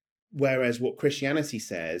whereas what Christianity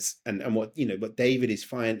says, and what David is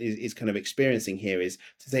kind of experiencing here, is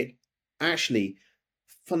to say, actually,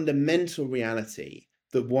 fundamental reality,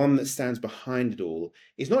 the one that stands behind it all,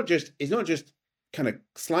 is not just kind of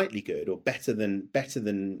slightly good or better than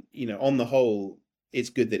on the whole it's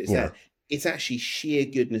good that it's Yeah. there. It's actually sheer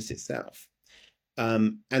goodness itself.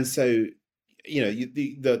 And so,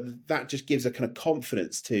 that just gives a kind of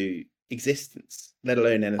confidence to existence, let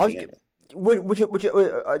alone I was, anything else. I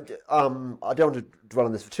don't want to dwell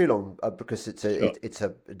on this for too long because Sure. it's a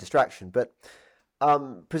distraction. But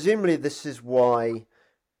presumably, this is why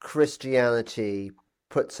Christianity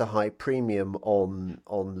puts a high premium on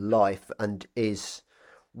life, and is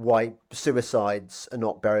why suicides are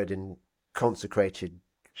not buried in consecrated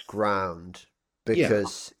ground, Yeah.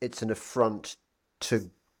 because it's an affront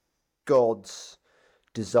to God's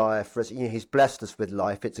desire for us. He's blessed us with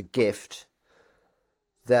life; it's a gift.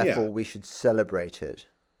 Yeah. Therefore, we should celebrate it.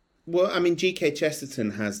 Well, I mean, G.K.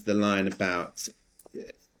 Chesterton has the line about,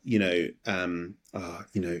 I'll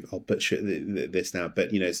butcher this now,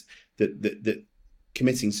 but that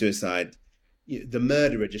committing suicide, the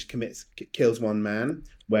murderer just kills one man,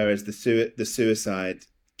 whereas the suicide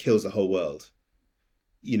kills a whole world.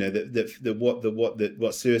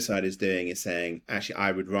 What suicide is doing is saying, actually,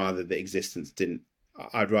 I would rather that existence didn't.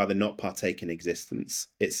 I'd rather not partake in existence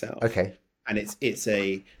itself, Okay. and it's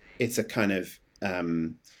a kind of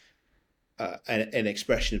an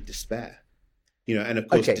expression of despair, and of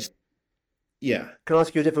course, Okay. yeah. Can I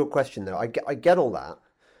ask you a difficult question though? I get all that.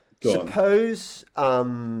 Go on.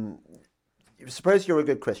 Suppose you're a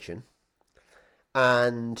good Christian,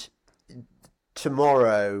 and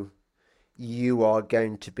tomorrow you are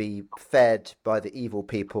going to be fed by the evil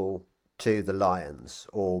people to the lions,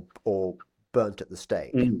 or burnt at the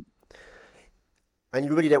stake, Mm. and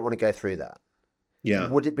you really don't want to go through that. Yeah.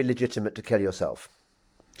 Would it be legitimate to kill yourself?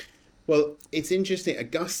 Well, it's interesting.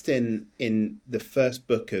 Augustine, in the first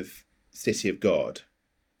book of City of God,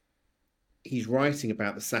 he's writing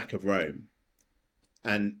about the sack of Rome.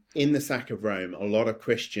 And in the sack of Rome, a lot of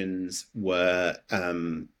Christians were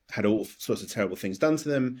had all sorts of terrible things done to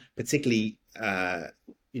them. Particularly,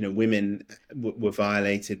 women were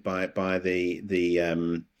violated by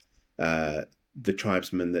the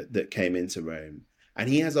tribesmen that came into Rome. And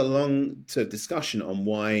he has a long sort of discussion on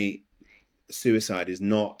why suicide is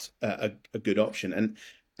not a good option.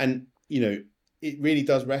 And it really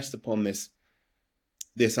does rest upon this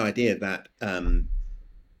idea that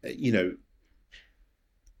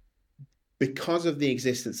because of the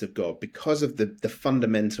existence of God, because of the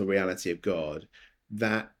fundamental reality of God,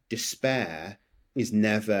 that despair is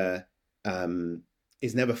never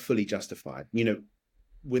fully justified.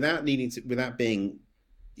 Without being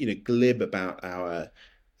glib about our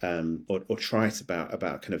or trite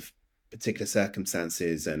about kind of particular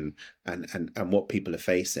circumstances and what people are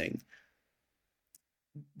facing.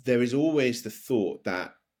 There is always the thought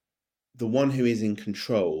that the one who is in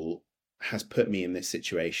control has put me in this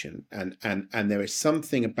situation, and there is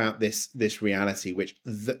something about this reality which,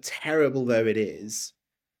 terrible though it is,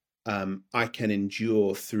 I can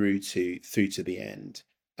endure through to the end.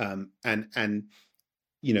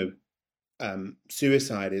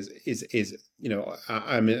 Suicide is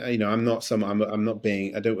I'm not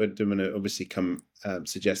being, I don't want to obviously come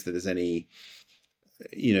suggest that there's any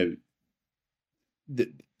that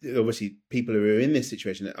obviously people who are in this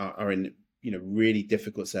situation are in really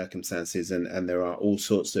difficult circumstances, and there are all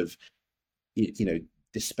sorts of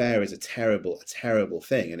despair is a terrible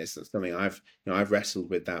thing, and it's something I've wrestled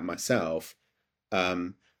with that myself.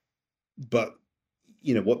 But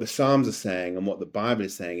what the Psalms are saying and what the Bible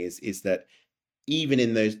is saying is that even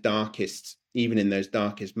in those darkest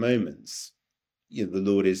moments, the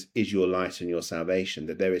Lord is your light and your salvation,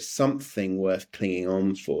 that there is something worth clinging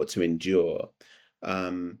on for, to endure.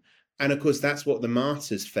 And of course, that's what the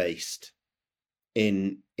martyrs faced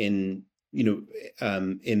in the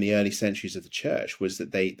early centuries of the church, was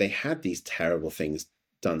that they had these terrible things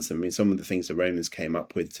done to them. I mean, some of the things the Romans came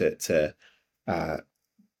up with to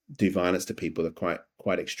do violence to people are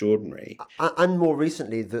quite extraordinary. And more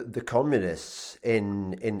recently, the communists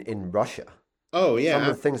in Russia. Oh yeah, some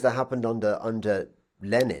of the things that happened under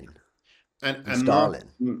Lenin and and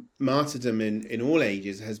Stalin. martyrdom in all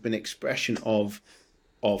ages has been expression of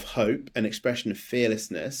hope, an expression of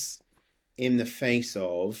fearlessness in the face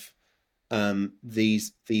of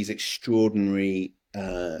these extraordinary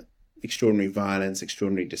violence,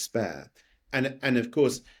 extraordinary despair, and of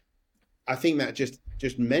course, I think that just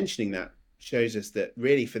mentioning that shows us that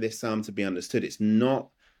really, for this psalm to be understood, it's not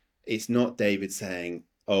David saying,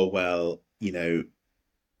 "Oh well,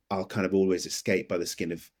 I'll kind of always escape by the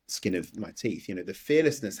skin of my teeth." The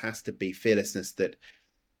fearlessness has to be fearlessness that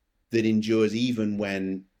endures even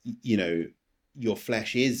when your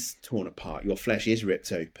flesh is torn apart, your flesh is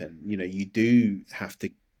ripped open. You do have to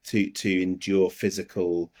endure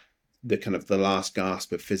the kind of the last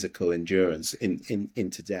gasp of physical endurance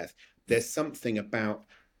into death. there's something about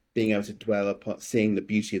being able to dwell upon seeing the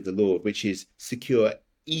beauty of the Lord, which is secure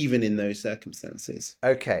even in those circumstances.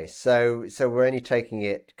 Okay, so we're only taking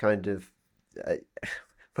it kind of uh,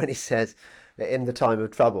 when he says that in the time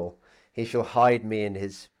of trouble he shall hide me in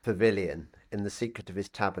his pavilion, in the secret of his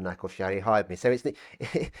tabernacle shall he hide me. So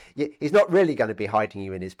he's not really going to be hiding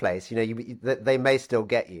you in his place. They may still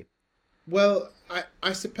get you. Well,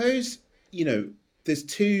 I suppose, there's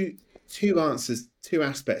two answers, two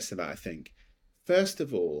aspects to that, I think. First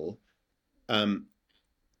of all, um,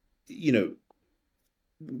 you know,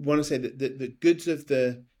 want to say that the goods of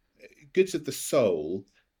the soul,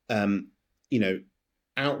 um, you know,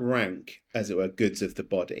 outrank, as it were, goods of the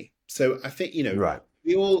body. So I think, Right.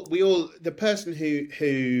 we all the person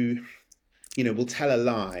who will tell a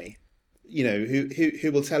lie,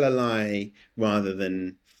 who will tell a lie rather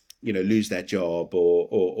than lose their job or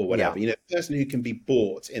Yeah. whatever. The person who can be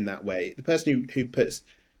bought in that way, the person who puts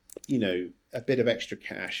a bit of extra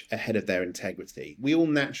cash ahead of their integrity. We all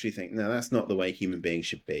naturally think, no, that's not the way human beings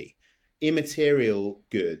should be. Immaterial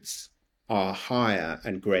goods are higher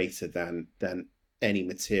and greater than any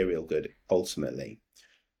material good ultimately.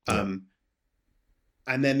 Yeah.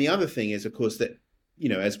 And then the other thing is, of course, that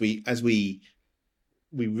as we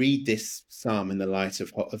read this psalm in the light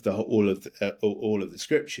of all of the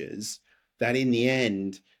scriptures, that in the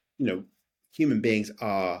end, human beings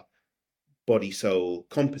are body soul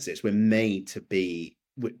composites. We're made to be,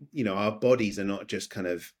 our bodies are not just kind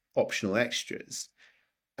of optional extras.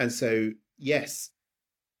 And so, yes,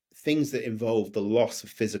 things that involve the loss of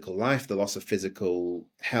physical life, the loss of physical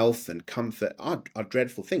health and comfort are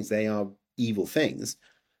dreadful things. They are evil things.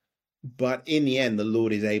 But in the end, the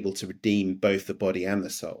Lord is able to redeem both the body and the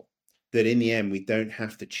soul. That in the end, we don't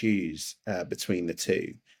have to choose between the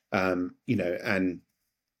two. And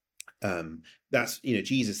that's,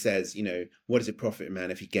 Jesus says, what does it profit a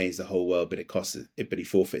man if he gains the whole world, but he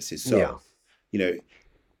forfeits his soul? Yeah.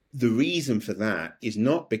 The reason for that is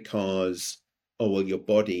not because, oh, well, your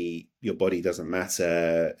body doesn't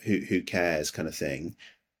matter, who cares, kind of thing.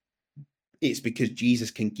 It's because Jesus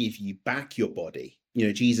can give you back your body.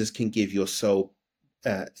 Jesus can give your soul,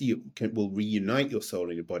 will reunite your soul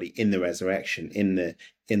and your body in the resurrection,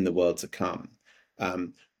 in the world to come.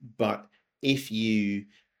 But if you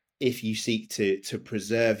seek to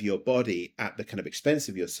preserve your body at the kind of expense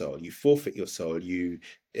of your soul, you forfeit your soul. You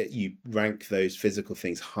rank those physical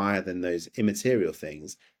things higher than those immaterial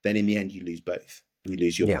things. Then in the end, you lose both. You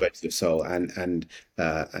lose both your soul and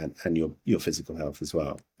your physical health as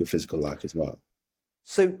well, your physical life as well.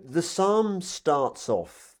 So the psalm starts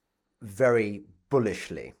off very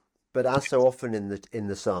bullishly, but as so often in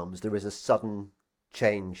the psalms, there is a sudden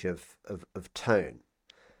change of tone.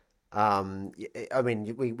 I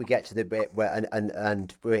mean, we get to the bit where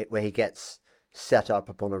where he gets set up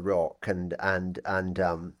upon a rock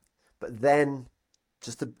but then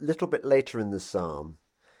just a little bit later in the psalm,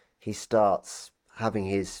 he starts having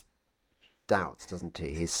his doubts, doesn't he?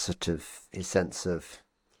 His sense of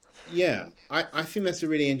Yeah, I think that's a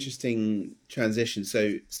really interesting transition.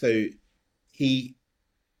 So he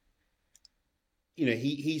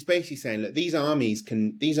he's basically saying, look, these armies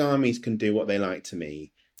can do what they like to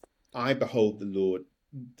me. I behold the Lord.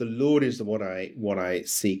 The Lord is what I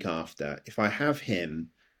seek after. If I have him,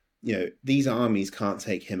 these armies can't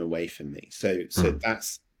take him away from me. So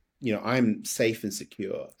that's, I'm safe and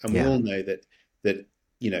secure. And we all know that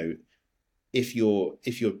if your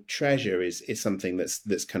treasure is something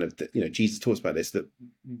that's kind of, Jesus talks about this, that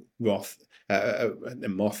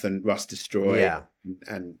moth and rust destroy,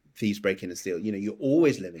 and thieves break in and steal. You're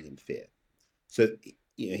always living in fear. So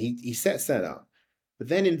he sets that up. But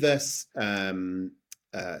then in verse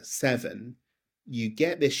 7, you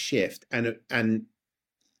get this shift, and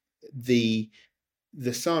the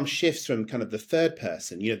psalm shifts from kind of the third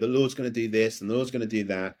person, the Lord's going to do this and the Lord's going to do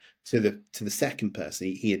that, to the second person.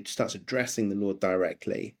 He starts addressing the Lord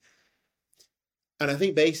directly. And I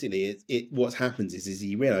think basically what happens is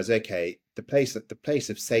he realizes, okay, the place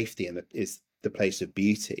of safety is the place of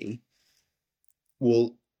beauty.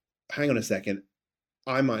 Well, hang on a second.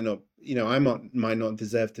 I might not, might not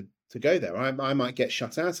deserve to go there. I might get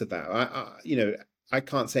shut out of that. I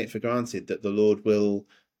can't take it for granted that the Lord will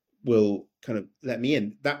kind of let me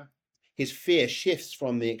in. That his fear shifts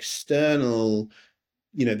from the external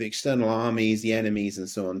armies, the enemies, and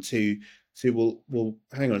so on, to well,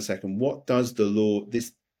 hang on a second. What does the Lord,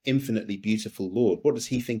 this infinitely beautiful Lord, what does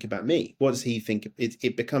he think about me? What does he think?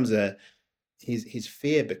 It becomes his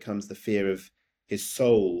fear becomes the fear of his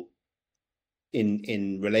soul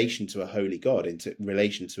in relation to a holy God, in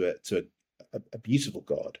relation to a beautiful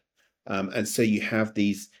God. And so you have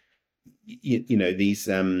these, these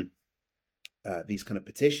these kind of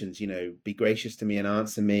petitions, be gracious to me and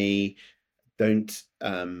answer me. Don't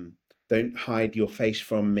don't hide your face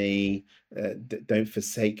from me. Don't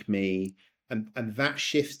forsake me. And that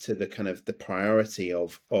shifts to the kind of the priority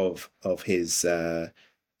of his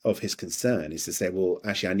concern is to say, well,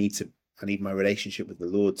 actually, I need my relationship with the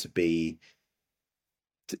Lord to be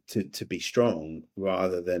to be strong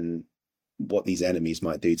rather than what these enemies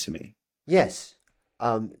might do to me. Yes.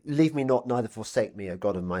 Leave me not, neither forsake me, O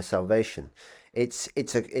God of my salvation. It's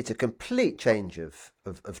a complete change of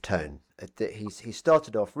tone. He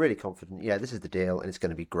started off really confident. Yeah, this is the deal, and it's going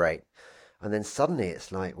to be great. And then suddenly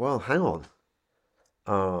it's like, well, hang on.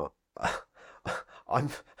 Uh, I'm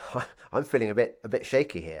I'm feeling a bit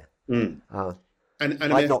shaky here. Mm. And I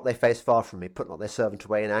Hide mean, not their face far from me, put not their servant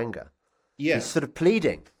away in anger. yeah, He's sort of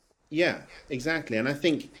pleading. yeah, exactly. And I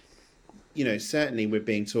think, certainly we're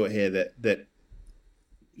being taught here that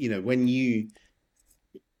when you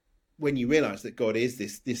realize that God is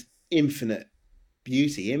this infinite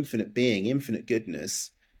beauty, infinite being, infinite goodness,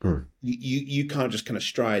 Mm. you can't just kind of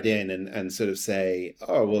stride in and sort of say,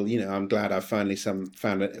 oh well, I'm glad I finally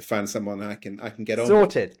found someone I can get on with.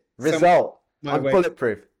 Sorted. Result. My I'm way.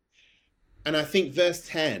 bulletproof. And I think verse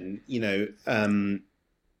 10,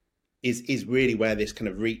 is really where this kind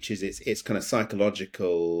of reaches its kind of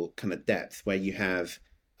psychological kind of depth, where you have,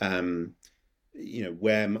 where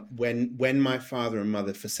when my father and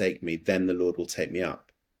mother forsake me, then the Lord will take me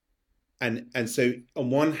up. And so on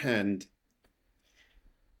one hand,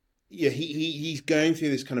 yeah, he's going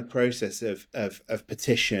through this kind of process of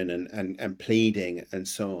petition and pleading and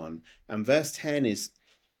so on. And verse 10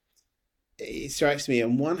 it strikes me,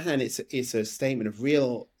 on one hand, it's a statement of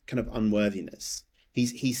real kind of unworthiness.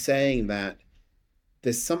 He's saying that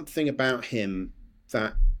there's something about him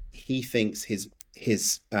that he thinks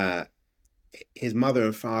his mother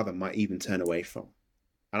and father might even turn away from.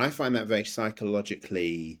 And I find that very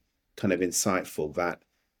psychologically kind of insightful, that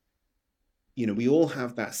we all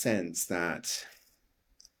have that sense that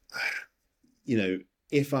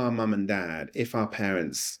if our mum and dad, if our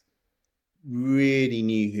parents really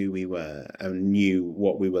knew who we were and knew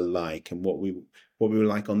what we were like and what we were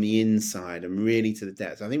like on the inside and really to the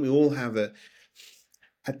depths, I think we all have a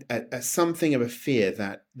something of a fear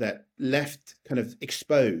that left kind of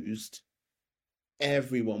exposed,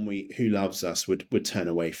 everyone who loves us would turn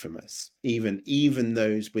away from us, even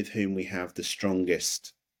those with whom we have the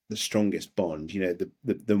strongest bond,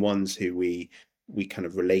 the ones who we kind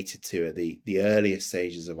of related to at the earliest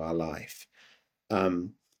stages of our life.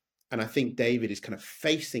 And I think David is kind of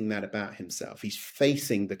facing that about himself. He's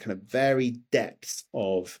facing the kind of very depths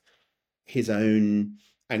of his own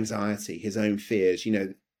anxiety, his own fears.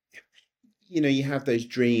 You have those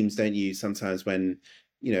dreams, don't you, sometimes when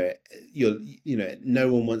no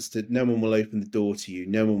one will open the door to you,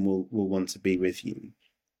 no one will want to be with you.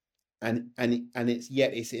 And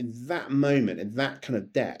it's in that moment, in that kind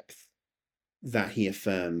of depth, that he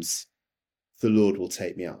affirms, the Lord will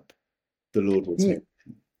take me up. The Lord will take me up.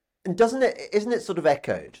 And isn't it sort of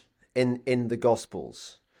echoed in the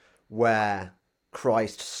Gospels, where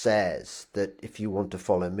Christ says that if you want to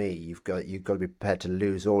follow me, you've got to be prepared to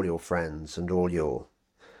lose all your friends and all your.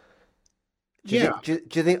 Do you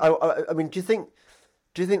think? I mean, do you think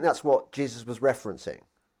that's what Jesus was referencing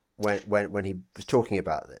when he was talking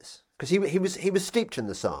about this? Because he was steeped in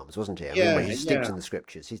the Psalms, wasn't he? I mean, when he's steeped in the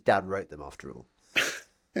Scriptures, his dad wrote them after all.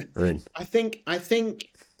 I think.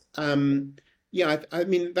 Yeah, I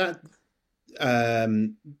mean that.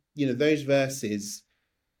 Those verses.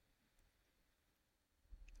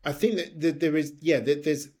 I think that there is, that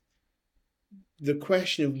there's the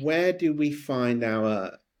question of where do we find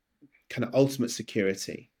our kind of ultimate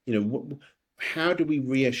security? How do we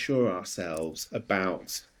reassure ourselves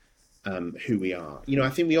about who we are? I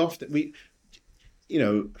think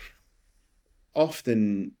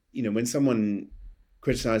often when someone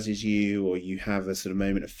criticizes you, or you have a sort of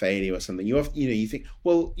moment of failure or something, you often you think,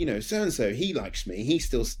 well, so and so, he likes me, he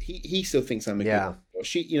still thinks I'm a good, or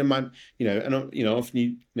she, and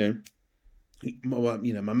often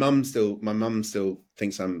my mum still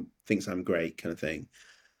thinks I'm great, kind of thing.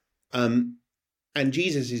 And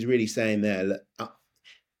Jesus is really saying there that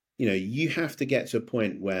you have to get to a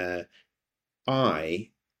point where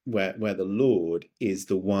where the Lord is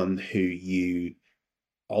the one who you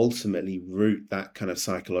ultimately root that kind of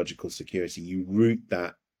psychological security. You root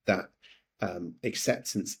that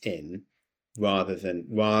acceptance in, rather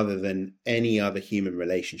than any other human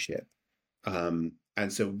relationship. And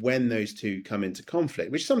so when those two come into conflict,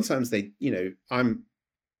 which sometimes they, I'm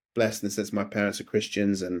blessed in the sense my parents are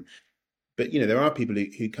Christians, but there are people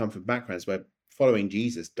who come from backgrounds where following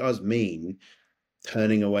Jesus does mean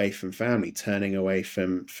turning away from family, turning away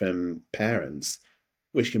from parents,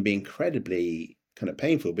 which can be incredibly kind of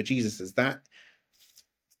painful. But Jesus says that,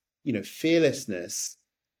 fearlessness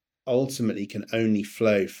ultimately can only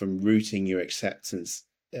flow from rooting your acceptance,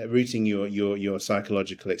 rooting your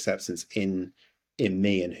psychological acceptance in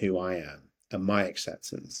me and who I am and my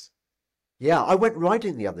acceptance. Yeah, I went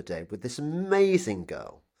riding the other day with this amazing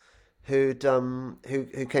girl who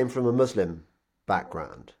came from a Muslim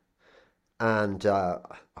background, and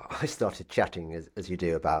I started chatting as you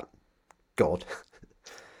do about God,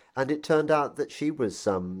 and it turned out that she was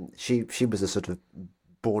a sort of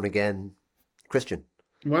born again Christian,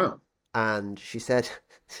 Wow. and she said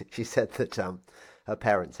she said that her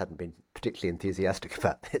parents hadn't been particularly enthusiastic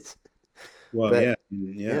about this, Well, but yeah,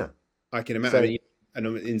 yeah. yeah, I can imagine. I so mean, and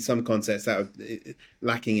in some contexts, that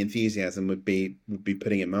lacking enthusiasm would be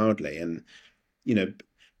putting it mildly. And you know,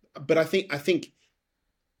 but I think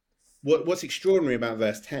what's extraordinary about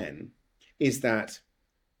verse 10 is that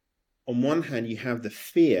on one hand you have the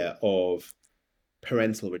fear of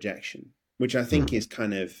parental rejection, which I think mm, is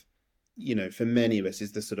kind of, for many of us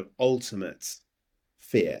is the sort of ultimate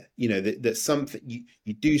fear. That something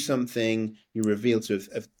you do something, you reveal to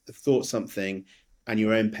have thought something, and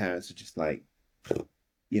your own parents are just like,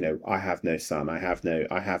 I have no son, I have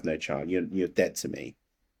no child, you're dead to me.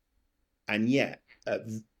 And yet,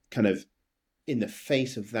 kind of in the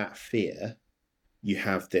face of that fear, you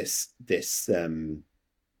have this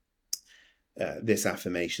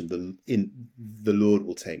affirmation: the Lord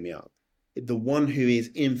will take me up. The one who is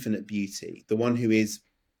infinite beauty, the one who is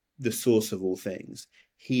the source of all things,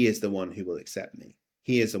 he is the one who will accept me.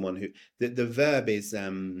 He is the one who the verb is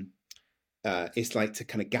it's like to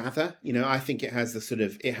kind of gather. I think it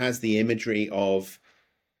has the imagery of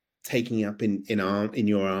taking up in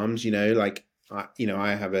your arms. Like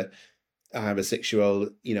I have a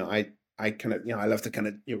 6-year-old. I kind of I love to kind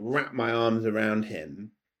of wrap my arms around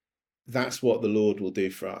him. That's what the Lord will do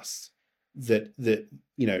for us. That the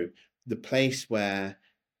place where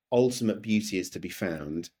ultimate beauty is to be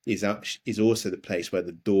found is also the place where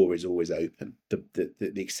the door is always open.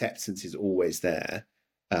 The acceptance is always there.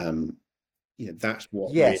 Um, that's what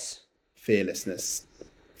real yes, fearlessness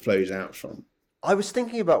flows out from. I was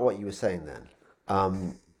thinking about what you were saying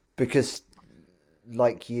then, because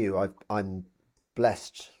like you, I'm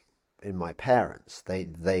blessed in my parents.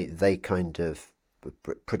 They kind of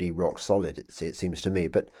were pretty rock solid. It seems to me,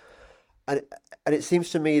 but and and it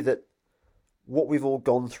seems to me that what we've all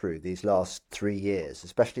gone through these last 3 years,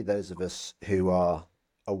 especially those of us who are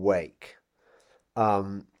awake,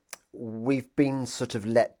 um, we've been sort of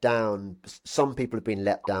let down. Some people have been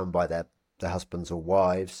let down by their husbands or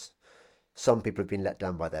wives. Some people have been let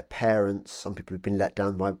down by their parents. Some people have been let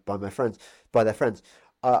down by my friends, by their friends.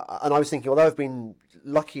 And I was thinking, although I've been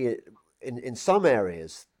lucky in some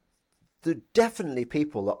areas, there are definitely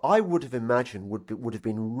people that I would have imagined would have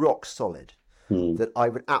been rock solid. Hmm. That I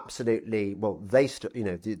would absolutely, well, they still,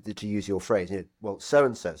 to use your phrase, well, so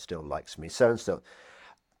and so still likes me, so and so.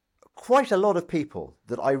 Quite a lot of people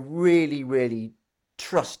that I really, really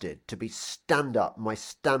trusted to be my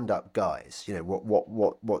stand up guys.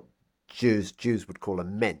 What Jews would call a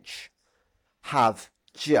mensch, have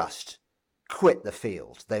just quit the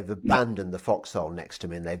field. They've abandoned the foxhole next to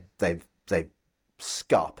me, and they've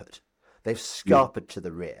scarpered. They've Hmm. scarpered to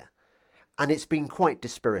the rear, and it's been quite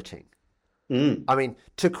dispiriting. Hmm. I mean,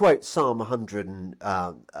 to quote Psalm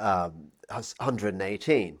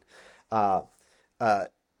 118, uh,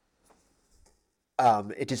 uh,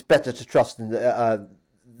 it is better to trust in how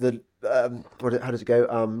does it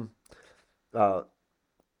go? Uh,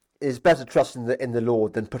 it is better to trust in the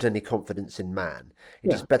Lord than put any confidence in man.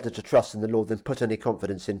 It is Yeah. better to trust in the Lord than put any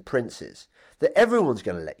confidence in princes. That everyone's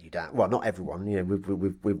going to let you down. Well, not everyone.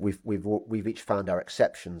 We've each found our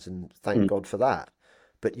exceptions, and thank Hmm. God for that.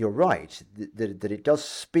 But you're right that it does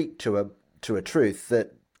speak to a truth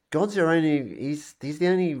that he's the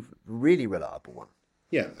only really reliable one.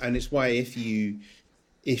 Yeah, and it's why if you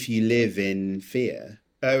live in fear,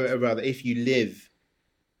 or rather, if you live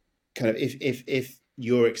kind of if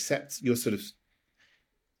your sort of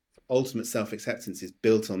ultimate self acceptance is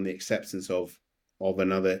built on the acceptance of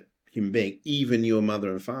another human being, even your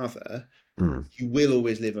mother and father, Mm. you will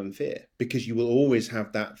always live in fear because you will always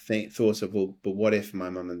have that thought of, well, but what if my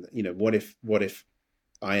mum and what if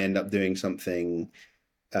I end up doing something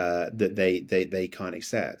that they can't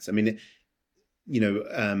accept? I mean, you know,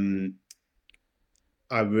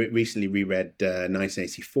 I recently reread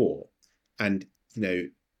 1984, and you know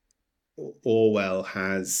Orwell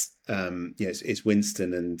has it's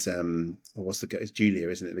Winston and it's Julia,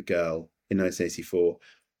 isn't it, the girl in 1984.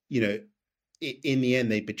 You know, in the end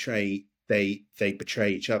they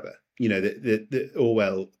betray each other. The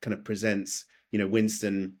Orwell kind of presents,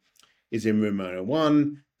 Winston is in room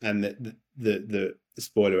 101, and the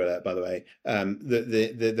spoiler alert, by the way,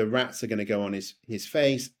 the rats are going to go on his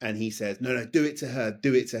face, and he says, no, do it to her,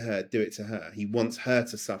 do it to her, do it to her. He wants her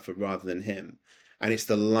to suffer rather than him. And it's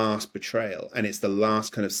the last betrayal, and it's the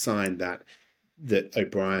last kind of sign that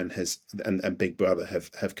O'Brien has and Big Brother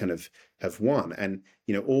have won. And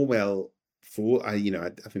Orwell, I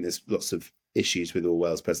think there's lots of issues with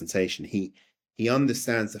Orwell's presentation. He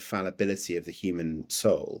understands the fallibility of the human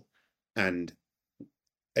soul, and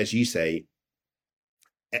as you say,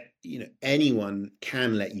 anyone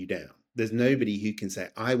can let you down. There's nobody who can say,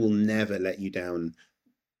 I will never let you down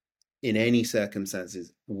in any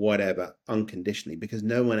circumstances, whatever, unconditionally, because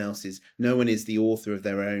no one is the author of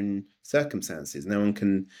their own circumstances. No one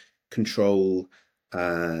can control,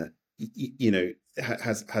 has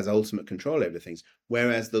ultimate control over things.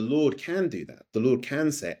 Whereas the Lord can do that. The Lord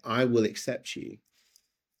can say, I will accept you.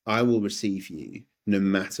 I will receive you no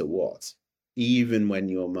matter what. Even when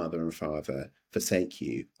your mother and father forsake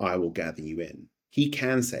you, I will gather you in. He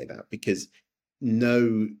can say that because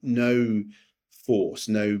no force,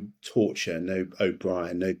 no torture, no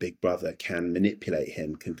O'Brien, no Big Brother can manipulate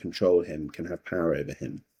him, can control him, can have power over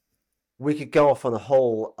him. We could go off on a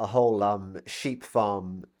whole sheep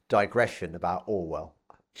farm digression about Orwell.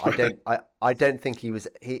 I don't think he was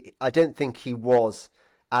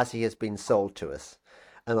as he has been sold to us.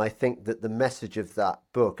 And I think that the message of that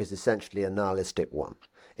book is essentially a nihilistic one.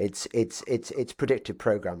 It's predictive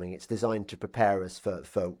programming. It's designed to prepare us for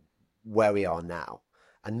where we are now,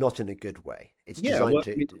 and not in a good way. It's designed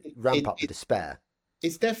to ramp up the despair.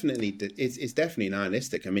 It's definitely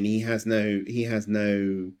nihilistic. I mean, he has no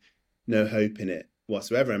hope in it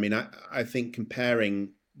whatsoever. I mean, I think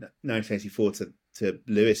comparing 1984 to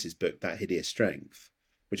Lewis's book, That Hideous Strength,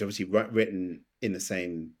 which obviously written in the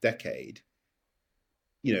same decade.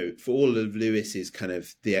 For all of Lewis's kind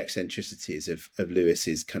of the eccentricities of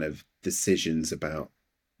Lewis's kind of decisions about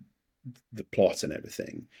the plot and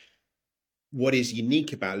everything, what is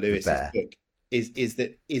unique about Lewis's book is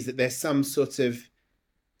that there's some sort of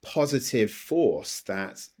positive force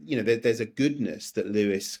that, there's a goodness that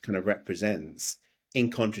Lewis kind of represents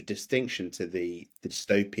in contradistinction to the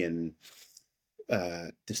dystopian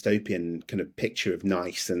kind of picture of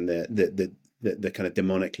nice and the kind of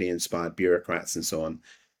demonically inspired bureaucrats and so on.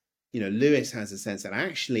 Lewis has a sense that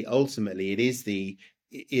actually, ultimately, it is the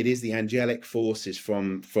angelic forces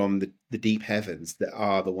from the deep heavens that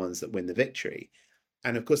are the ones that win the victory.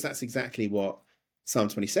 And of course, that's exactly what Psalm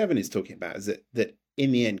 27 is talking about, is that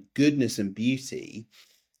in the end, goodness and beauty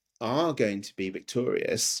are going to be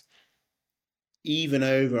victorious, even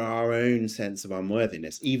over our own sense of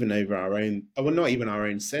unworthiness, even over our own, well, not even our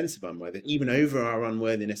own sense of unworthiness, even over our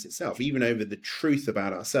unworthiness itself, even over the truth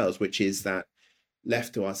about ourselves, which is that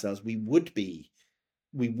left to ourselves, we would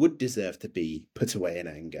deserve to be put away in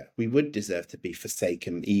anger. We would deserve to be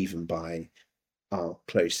forsaken even by our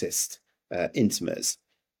closest intimates.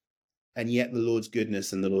 And yet the Lord's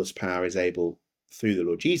goodness and the Lord's power is able, through the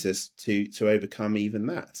Lord Jesus, to overcome even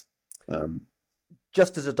that.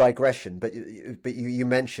 Just as a digression, but you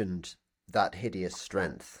mentioned that hideous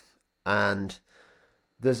strength, and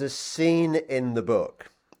there's a scene in the book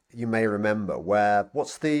you may remember where,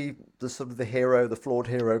 what's the sort of the hero, the flawed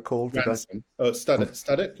hero called? Ransom. Oh,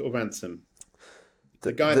 Studdock or Ransom?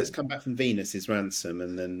 The guy that's come back from Venus is Ransom,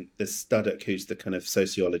 and then there's Studdock, who's the kind of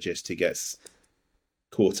sociologist who gets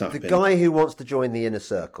caught up. The guy who wants to join the inner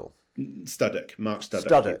circle. Mark Studdock.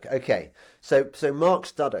 Studdock, okay. So Mark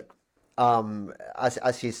Studdock,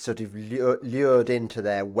 as he's sort of lured into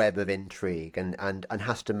their web of intrigue and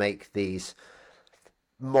has to make these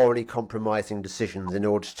morally compromising decisions in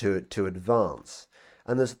order to advance.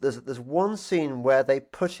 And there's one scene where they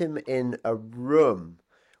put him in a room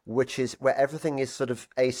which is where everything is sort of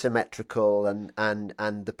asymmetrical and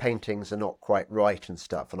the paintings are not quite right and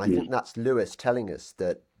stuff. And I think that's Lewis telling us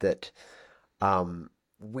that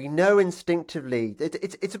we know instinctively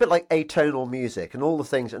it's a bit like atonal music and all the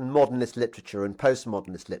things, and modernist literature and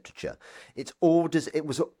postmodernist literature. It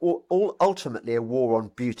was all ultimately a war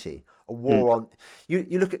on beauty, a war on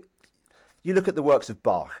you look at the works of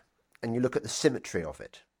Bach and you look at the symmetry of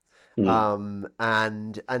it, and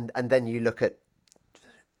then you look at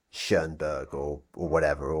Schoenberg or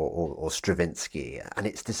whatever or Stravinsky, and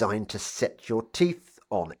it's designed to set your teeth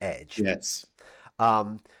on edge. Yes.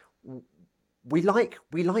 We like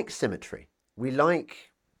symmetry. We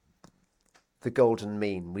like the golden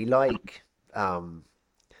mean. We like there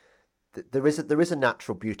is a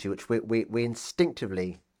natural beauty which we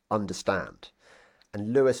instinctively understand,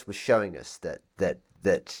 and Lewis was showing us that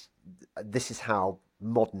this is how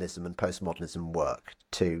modernism and postmodernism work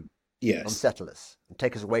to Yes, unsettle us and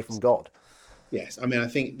take us away from God. yes. I mean, I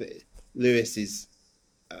think that Lewis is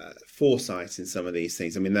foresight in some of these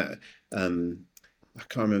things. I mean that I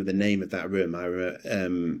can't remember the name of that room. I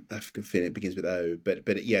have a feeling it begins with O,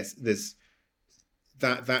 but yes, there's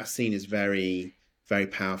that scene is very very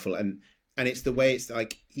powerful, and it's the way it's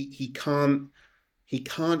like he can't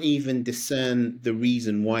even discern the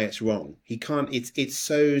reason why it's wrong. He can't. It's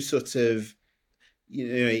so sort of,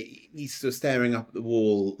 he's sort of staring up at the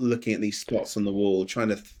wall, looking at these spots on the wall, trying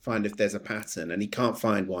to find if there's a pattern, and he can't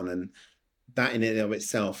find one, and that in and of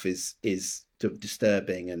itself is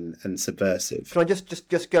disturbing and subversive. Can I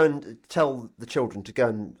just go and tell the children to go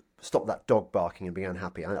and stop that dog barking and be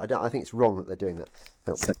unhappy? I think it's wrong that they're doing that.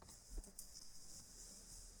 No.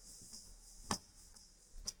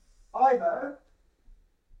 Ivo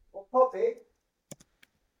or Poppy.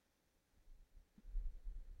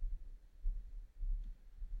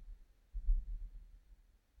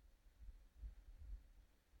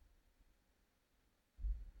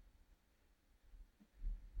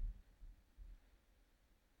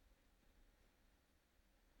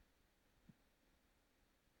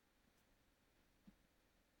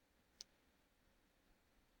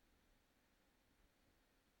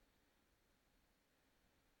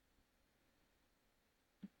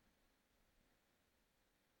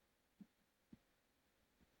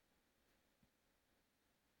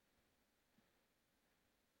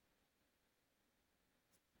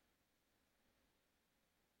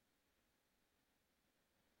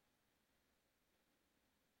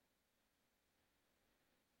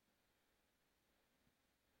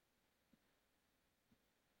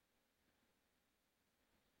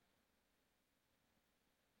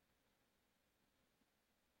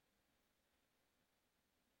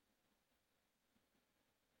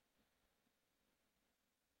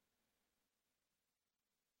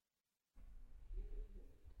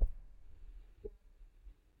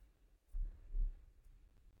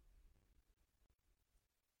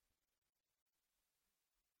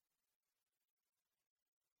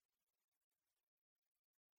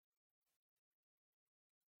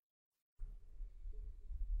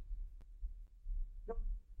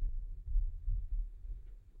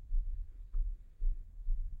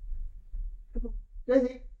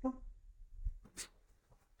 Daisy, come.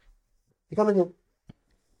 You come in here.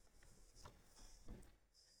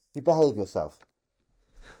 You behave yourself.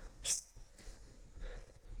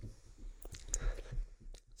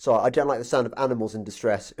 Sorry, I don't like the sound of animals in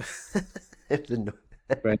distress.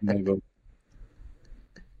 Very noble.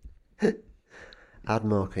 Add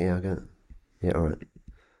marker, yeah, I get it. Yeah, all right.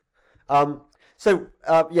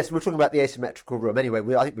 Yes, we're talking about the asymmetrical room.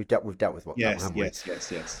 Anyway, I think we've dealt with what that one, Yes, haven't we?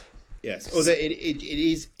 yes. Although it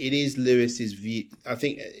is Lewis's view. I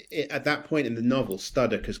think at that point in the novel,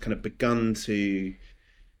 Studdock has kind of begun to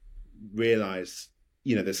realize,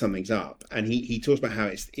 that something's up, and he talks about how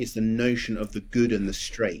it's the notion of the good and the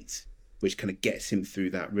straight which kind of gets him through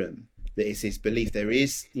that room. That it's his belief there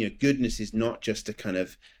is, goodness is not just a kind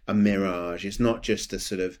of a mirage. It's not just a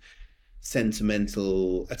sort of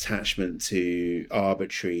sentimental attachment to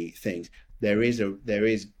arbitrary things. There is a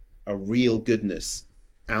real goodness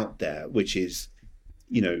out there, which is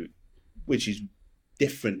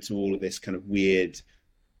different to all of this kind of weird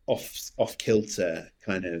off kilter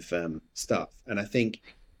kind of stuff. And I think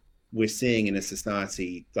we're seeing in a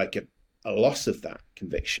society like a loss of that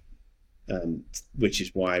conviction, which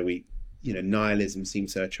is why nihilism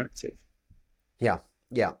seems so attractive. Yeah,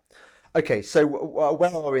 yeah. Okay, so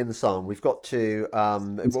where are we in the psalm? We've got to,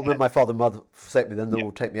 when my father and mother forsake me, then the Lord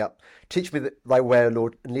will take me up. Teach me thy way, O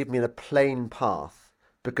Lord, and lead me in a plain path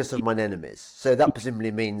because of mine enemies. So that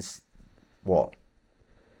presumably means what?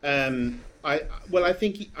 I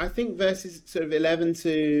think verses sort of 11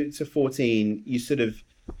 to 14, you sort of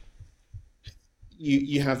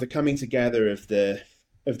you have the coming together of the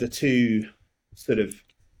two sort of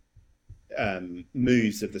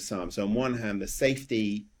moves of the psalm. So on one hand, the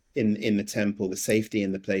safety in the temple, the safety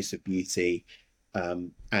in the place of beauty,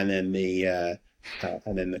 and then the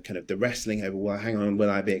kind of the wrestling over, well, hang on, will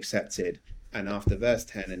I be accepted? And after verse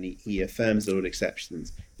 10, and he affirms all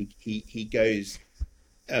exceptions. He goes.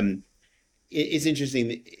 It's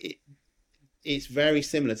interesting. It's very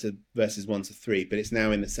similar to verses 1 to 3, but it's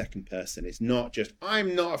now in the second person. It's not just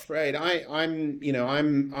I'm not afraid.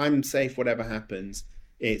 I'm safe. Whatever happens,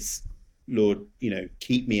 it's Lord.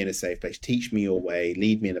 Keep me in a safe place. Teach me your way.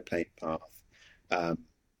 Lead me in a plain path.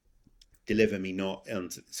 Deliver me not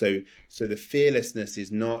unto. So the fearlessness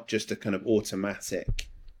is not just a kind of automatic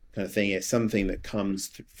kind of thing. It's something that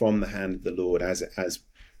comes from the hand of the Lord as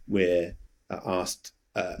we're asked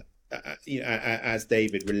as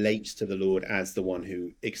David relates to the Lord as the one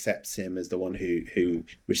who accepts him, as the one who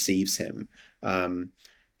receives him. And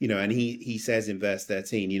he says in verse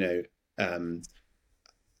 13, I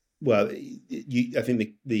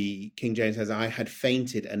think the King James says, "I had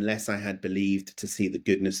fainted unless I had believed to see the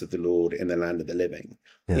goodness of the Lord in the land of the living."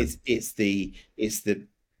 Yeah. It's the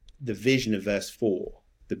vision of verse 4,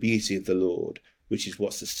 the beauty of the Lord, which is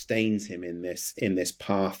what sustains him in this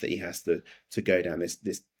path that he has to go down,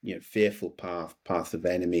 this fearful path of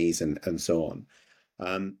enemies and so on.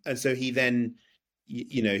 And so he then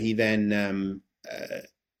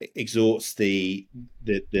exhorts then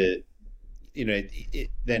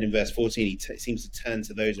in verse 14, he seems to turn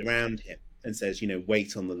to those around him and says,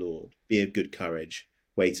 wait on the Lord, be of good courage,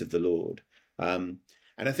 wait of the Lord. And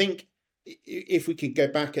I think if we could go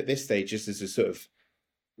back at this stage, just as a sort of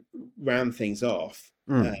round things off,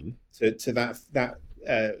 to that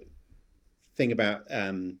thing about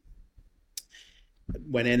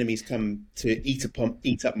when enemies come to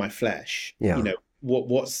eat up my flesh,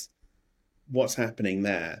 what's happening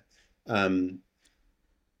there?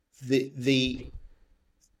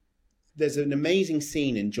 There's an amazing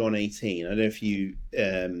scene in John 18. I don't know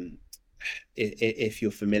if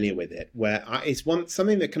you're familiar with it, where it's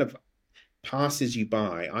something that kind of passes you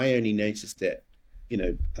by. I only noticed it,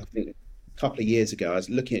 I think a couple of years ago. I was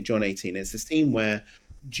looking at John 18. It's the scene where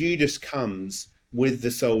Judas comes with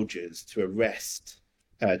the soldiers to arrest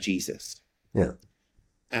Jesus. Yeah,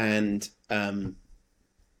 and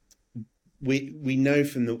we know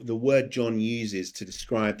from the word John uses to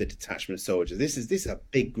describe the detachment of soldiers. This is a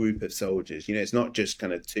big group of soldiers. It's not just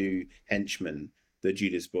kind of two henchmen that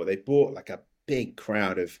Judas brought. They brought like a big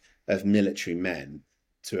crowd of military men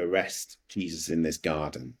to arrest Jesus in this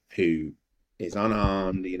garden, who is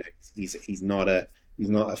unarmed. He's not a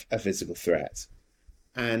physical threat.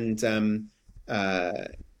 And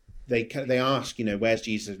they ask, where's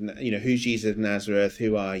Jesus? Who's Jesus of Nazareth?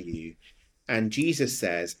 Who are you? And Jesus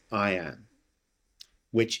says, "I am,"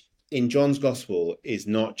 which in John's gospel is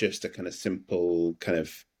not just a kind of simple kind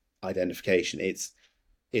of identification. It's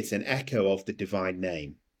an echo of the divine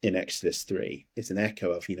name in Exodus 3. It's an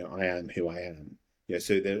echo of, I am who I am.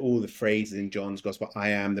 So all the phrases in John's gospel: I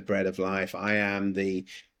am the bread of life, I am the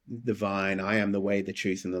vine, I am the way, the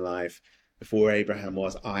truth, and the life. Before Abraham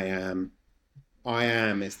was, I am. I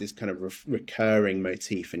am is this kind of recurring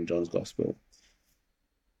motif in John's gospel.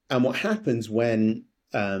 And what happens when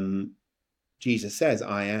Jesus says,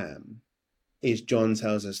 "I am," is John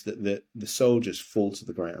tells us that the soldiers fall to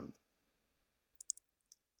the ground.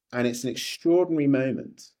 And it's an extraordinary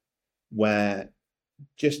moment where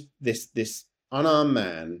just this unarmed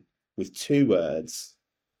man with two words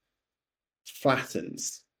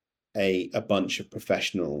flattens a bunch of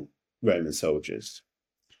professional Roman soldiers.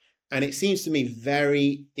 And it seems to me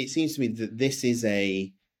that this is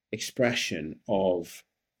a expression of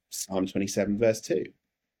Psalm 27 verse 2.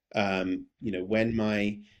 When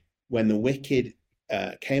the wicked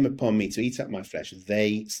came upon me to eat up my flesh,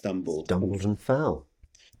 they stumbled and fell.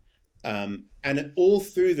 And all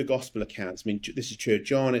through the gospel accounts, this is true of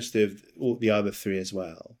John, it's true of all the other three as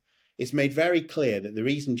well. It's made very clear that the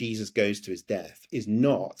reason Jesus goes to his death is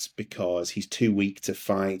not because he's too weak to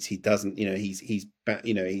fight. He doesn't,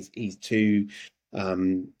 he's too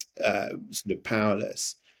sort of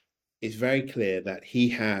powerless. It's very clear that he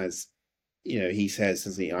has, he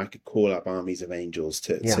says, I could call up armies of angels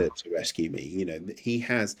to rescue me. He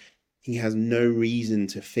has no reason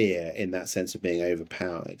to fear in that sense of being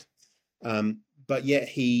overpowered. But yet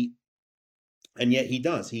he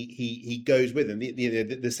does. He goes with them.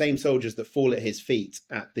 The same soldiers that fall at his feet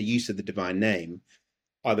at the use of the divine name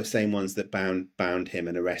are the same ones that bound him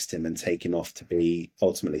and arrest him and take him off to be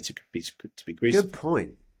ultimately to be crucified. Good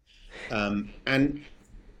point. And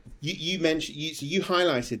you mentioned you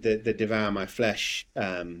highlighted the "devour my flesh"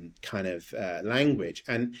 kind of language,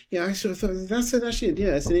 and I sort of thought that's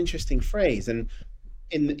an interesting phrase. And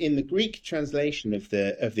in the Greek translation of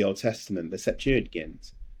the Old Testament, the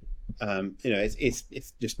Septuagint, it's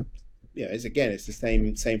just it's the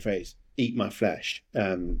same phrase, "eat my flesh."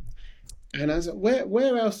 And I was like,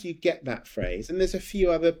 where else do you get that phrase? And there's a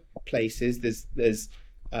few other places. There's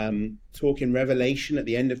talk in Revelation at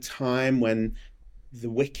the end of time when the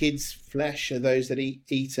wicked's flesh are those that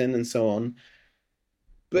eaten and so on.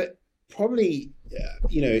 But probably,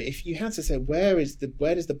 if you had to say, where does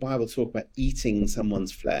the Bible talk about eating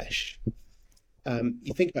someone's flesh?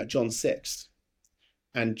 You think about John 6.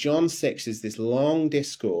 And John 6 is this long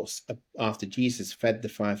discourse after Jesus fed the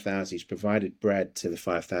 5,000. He's provided bread to the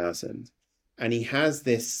 5,000. And he has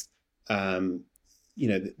this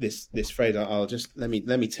this phrase. I'll just let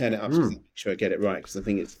me turn it up to make sure I get it right, because I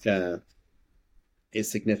think it's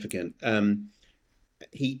significant.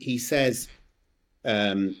 He says,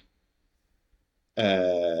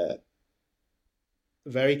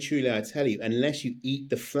 very truly I tell you, unless you eat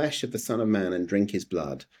the flesh of the Son of Man and drink his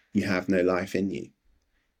blood, you have no life in you.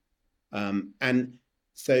 And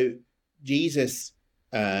so Jesus,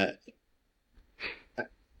 there's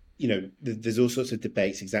all sorts of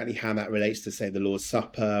debates exactly how that relates to, say, the Lord's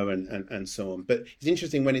Supper and so on. But it's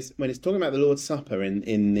interesting when it's talking about the Lord's Supper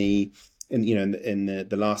in the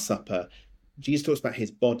Last Supper, Jesus talks about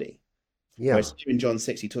his body. Yeah. Whereas in John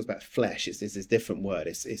 6, he talks about flesh. It's this different word.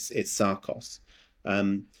 It's sarkos.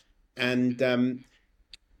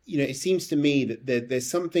 It seems to me that there's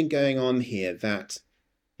something going on here that,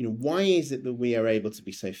 why is it that we are able to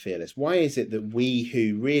be so fearless? Why is it that we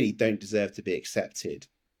who really don't deserve to be accepted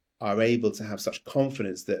are able to have such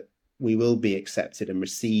confidence that we will be accepted and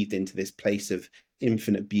received into this place of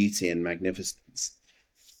infinite beauty and magnificence?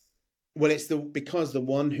 Well, it's because the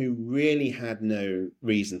one who really had no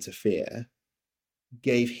reason to fear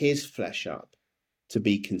gave his flesh up to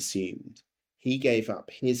be consumed. He gave up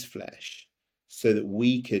his flesh so that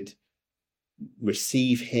we could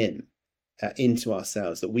receive him into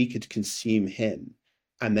ourselves, that we could consume him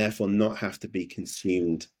and therefore not have to be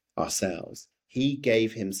consumed ourselves. He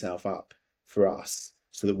gave himself up for us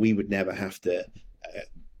so that we would never have to,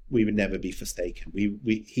 we would never be forsaken.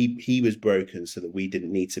 He was broken so that we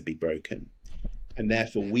didn't need to be broken. And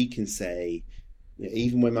therefore we can say,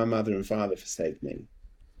 even when my mother and father forsake me,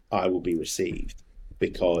 I will be received,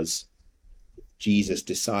 because Jesus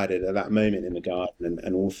decided at that moment in the garden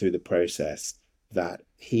and all through the process that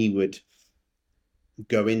he would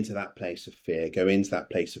go into that place of fear, go into that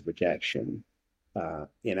place of rejection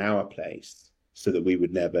in our place, so that we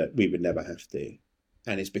would never have to.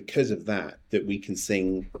 And it's because of that that we can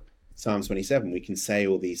sing Psalm 27. We can say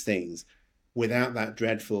all these things without that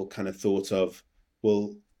dreadful kind of thought of,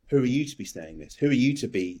 well, who are you to be saying this? Who are you to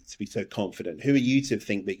be so confident? Who are you to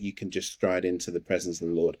think that you can just stride into the presence of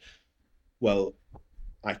the Lord? Well,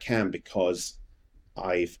 I can, because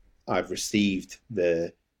I've received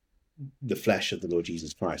the flesh of the Lord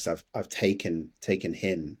Jesus Christ. I've taken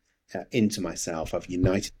him into myself. I've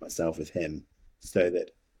united myself with him, so that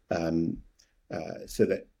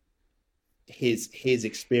his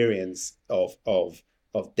experience of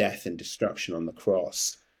death and destruction on the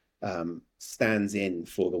cross stands in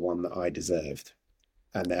for the one that I deserved,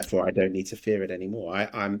 and therefore I don't need to fear it anymore.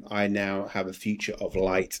 I now have a future of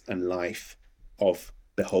light and life, of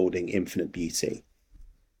beholding infinite beauty.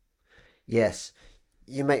 Yes,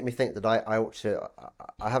 you make me think that I ought to.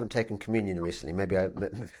 I haven't taken communion recently. Maybe I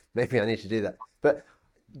need to do that. But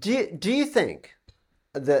do you think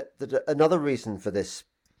that another reason for this,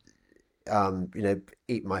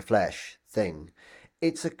 eat my flesh thing,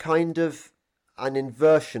 it's a kind of an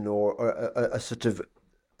inversion or a sort of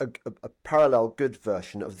a parallel good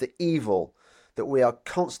version of the evil that we are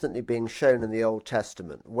constantly being shown in the Old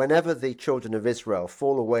Testament. Whenever the children of Israel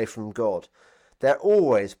fall away from God, they're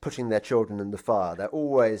always putting their children in the fire. They're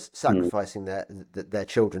always sacrificing their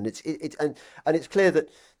children. It's clear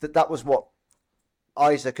that was what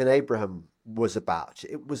Isaac and Abraham was about.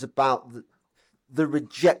 It was about the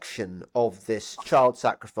rejection of this child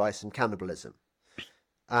sacrifice and cannibalism.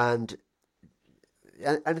 And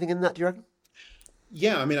anything in that, do you reckon?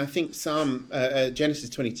 Yeah, I mean, I think Genesis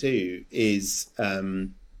 22 is,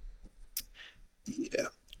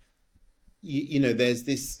 there's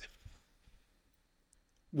this.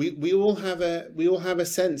 We all have a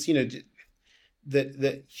sense,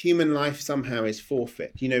 that human life somehow is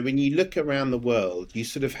forfeit. When you look around the world, you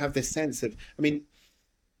sort of have this sense of, I mean,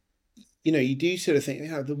 you do sort of think,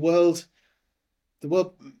 the world.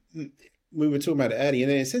 We were talking about it earlier,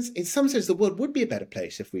 and in some sense, the world would be a better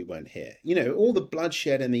place if we weren't here. All the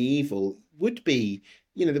bloodshed and the evil would be,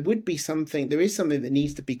 there would be something. There is something that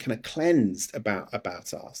needs to be kind of cleansed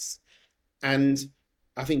about us, and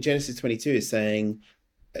I think Genesis 22 is saying,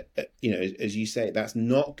 as you say, that's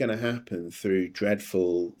not going to happen through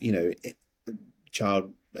dreadful,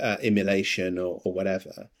 child immolation or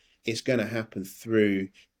whatever. It's going to happen through,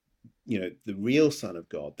 the real Son of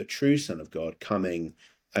God, the true Son of God, coming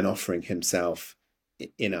and offering himself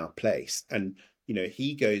in our place. And,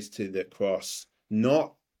 he goes to the cross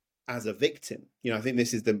not as a victim. I think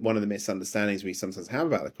this is one of the misunderstandings we sometimes have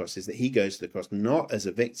about the cross, is that he goes to the cross not as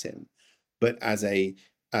a victim, but as a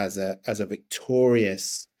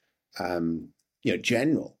victorious,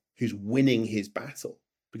 general who's winning his battle.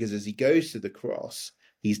 Because as he goes to the cross,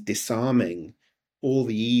 he's disarming all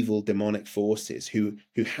the evil demonic forces who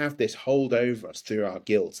have this hold over us through our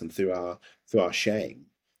guilt and through our shame.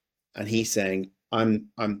 And he's saying, I'm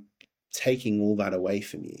taking all that away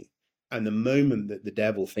from you. And the moment that the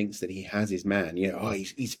devil thinks that he has his man,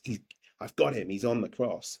 he's I've got him, he's on the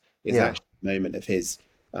cross, is actually the moment of his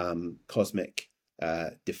cosmic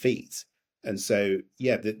defeat. And so,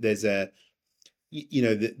 there's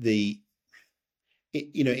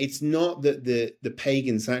it's not that the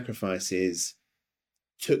pagan sacrifices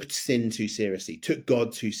took sin too seriously, took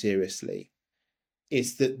God too seriously.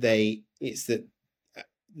 It's that they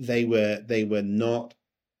were not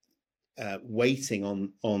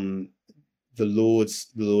waiting on the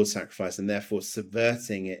Lord's sacrifice, and therefore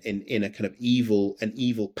subverting it in a kind of evil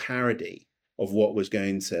parody of what was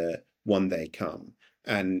going to one day come.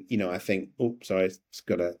 And I think, sorry,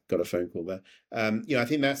 got a phone call there. I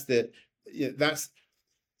think that's the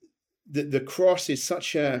cross is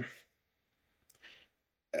such a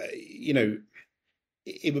it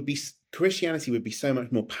would be, Christianity would be so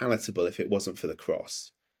much more palatable if it wasn't for the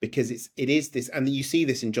cross, because it is this, and you see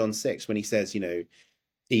this in John 6 when he says,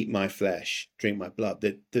 eat my flesh, drink my blood.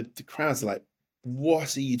 The crowds are like,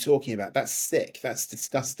 what are you talking about? That's sick. That's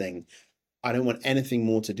disgusting. I don't want anything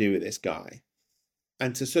more to do with this guy.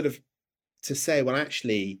 And to say, well,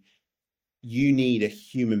 actually, you need a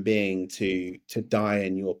human being to die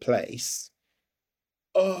in your place.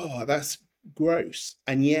 Oh, that's gross.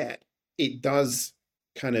 And yet it does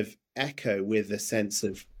kind of echo with a sense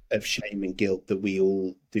of shame and guilt that we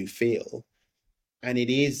all do feel. And it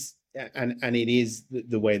is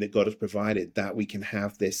the way that God has provided that we can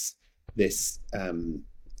have this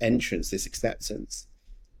entrance, this acceptance.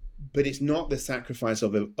 But it's not the sacrifice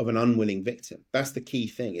of an unwilling victim. That's the key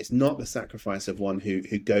thing. It's not the sacrifice of one who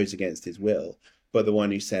goes against his will, but the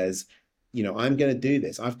one who says, I'm going to do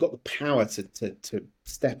this. I've got the power to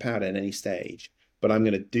step out at any stage, but I'm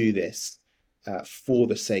going to do this for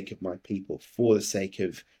the sake of my people, for the sake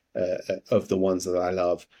of the ones that I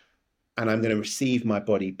love. And I'm going to receive my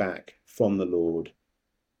body back from the Lord,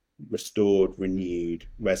 restored, renewed,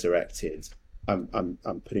 resurrected. I'm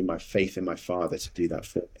putting my faith in my Father to do that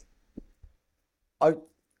for me. I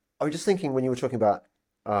was just thinking when you were talking about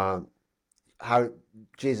how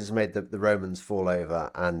Jesus made the Romans fall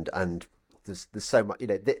over, and there's so much,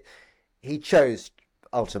 he chose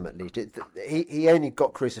ultimately. He only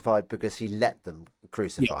got crucified because he let them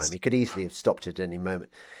crucify him. He could easily have stopped it at any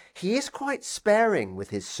moment. He is quite sparing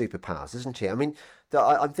with his superpowers, isn't he? I mean,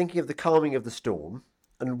 I'm thinking of the calming of the storm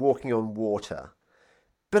and walking on water.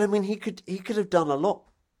 But I mean, he could have done a lot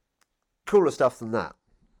cooler stuff than that.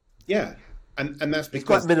 Yeah, and that's because he's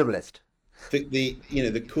quite minimalist.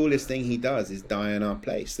 The coolest thing he does is die in our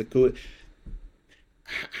place.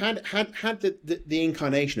 Had the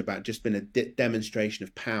incarnation about just been a demonstration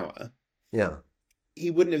of power,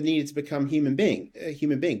 he wouldn't have needed to become a human being.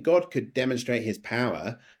 God could demonstrate his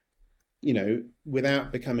power,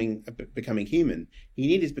 without becoming human. He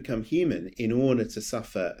needed to become human in order to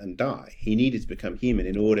suffer and die. He needed to become human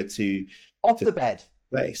in order to the bed.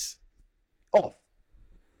 Place. Off.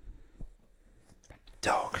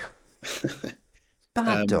 Dog.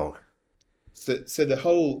 Bad dog. So the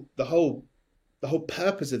whole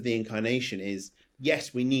purpose of the incarnation is,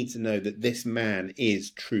 yes, we need to know that this man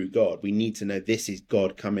is true God. We need to know this is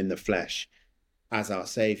God come in the flesh as our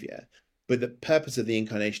savior. But the purpose of the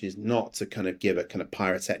incarnation is not to kind of give a kind of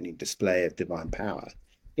pyrotechnic display of divine power.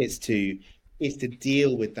 It's to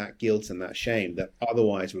deal with that guilt and that shame that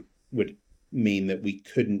otherwise would mean that we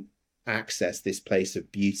couldn't access this place of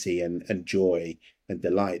beauty and joy and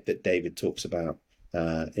delight that David talks about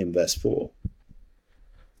in verse 4.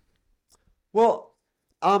 Well,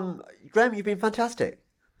 Graham, you've been fantastic.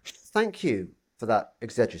 Thank you for that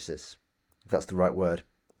exegesis, if that's the right word,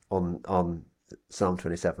 on Psalm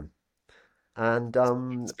 27. And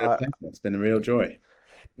it's been a real joy.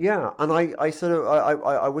 Yeah, and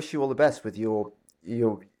I wish you all the best with your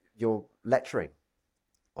lecturing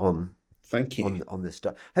on. Thank you. On this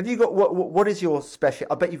stuff. Have you got what is your special?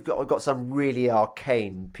 I bet you've got some really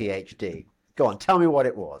arcane PhD. Go on, tell me what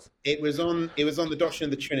it was. It was on the doctrine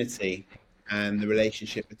of the Trinity and the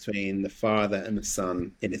relationship between the Father and the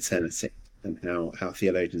Son in eternity, and how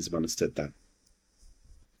theologians have understood that.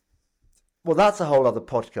 Well, that's a whole other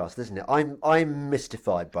podcast, isn't it? I'm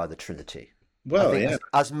mystified by the Trinity. Well,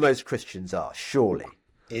 as most Christians are, surely.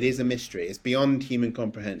 It is a mystery. It's beyond human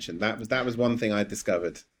comprehension. That was one thing I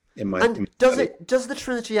discovered in my. And does the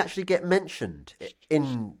Trinity actually get mentioned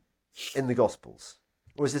in the Gospels,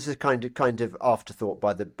 or is this a kind of afterthought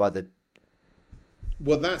by the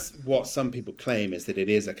Well, that's what some people claim, is that it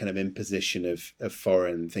is a kind of imposition of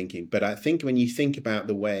foreign thinking. But I think when you think about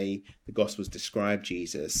the way the Gospels describe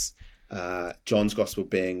Jesus, John's Gospel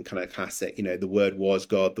being kind of classic, the Word was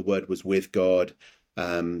God, the Word was with God,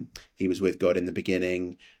 he was with God in the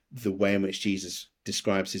beginning. The way in which Jesus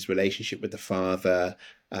describes his relationship with the Father,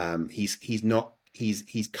 he's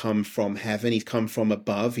come from heaven, he's come from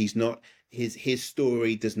above. He's not his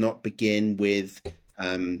story does not begin with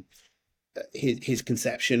his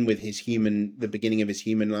conception, with the beginning of his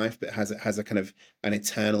human life, but has a kind of an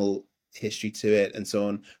eternal history to it, and so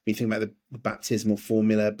on. When you think about the baptismal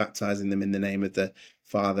formula, baptizing them in the name of the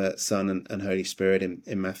Father, Son, and Holy Spirit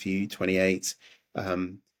in Matthew 28,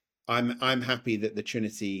 I'm happy that the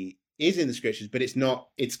Trinity is in the scriptures, but it's not.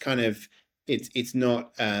 It's kind of it's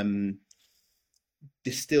not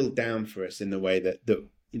distilled down for us in the way that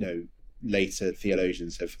later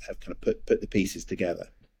theologians have kind of put the pieces together.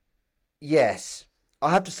 Yes,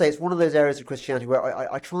 I have to say it's one of those areas of Christianity where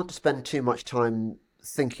I try not to spend too much time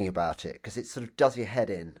thinking about it, because it sort of does your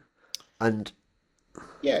head in. And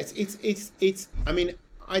yeah, it's. I mean,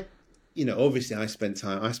 obviously I spent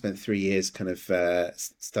 3 years kind of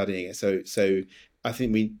studying it. So I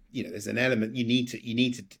think there's an element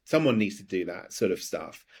someone needs to do that sort of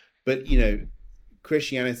stuff. But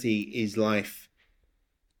Christianity is life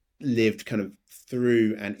lived kind of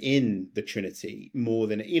through and in the Trinity more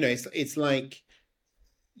than it's like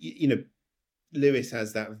Lewis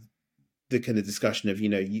has the kind of discussion of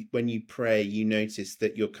when you pray, you notice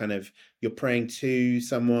that you're praying to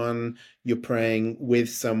someone, you're praying with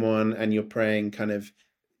someone, and you're praying kind of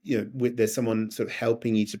there's someone sort of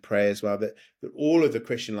helping you to pray as well. That all of the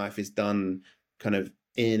Christian life is done kind of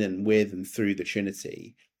in and with and through the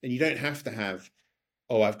Trinity, and you don't have to have,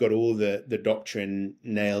 oh, I've got all the doctrine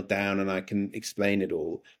nailed down and I can explain it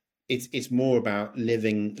all. It's more about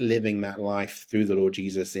living that life through the Lord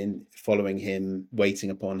Jesus, in following him, waiting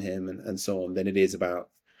upon him, and so on, than it is about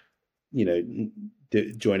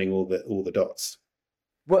joining all the dots.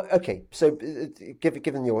 well, okay. So,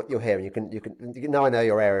 given you're here, and you can now I know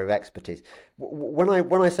your area of expertise. When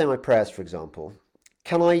I say my prayers, for example,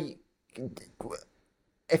 can I,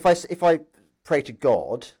 if I pray to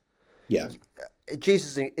God, Yeah.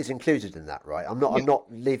 Jesus is included in that, right? I'm Yeah. not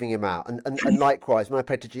leaving him out. And likewise, when I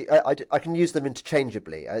pray to Jesus, I can use them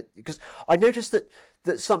interchangeably, because I noticed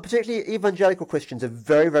that some, particularly evangelical Christians, are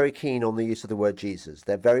very, very keen on the use of the word Jesus.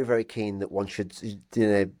 They're very, very keen that one should,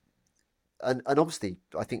 and obviously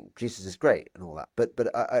I think Jesus is great and all that. But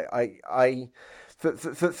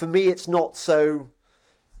for me, it's not so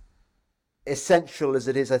essential as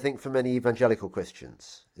it is, I think, for many evangelical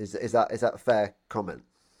Christians. Is that a fair comment?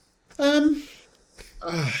 I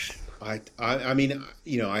mean,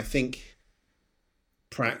 I think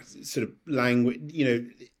sort of language,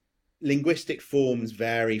 linguistic forms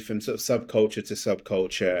vary from sort of subculture to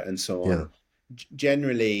subculture and so on. Yeah.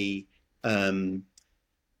 Generally, the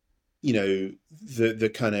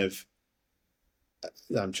kind of,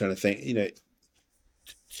 I'm trying to think,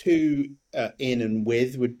 to, in and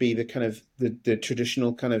with would be the kind of the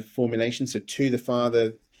traditional kind of formulation. So to the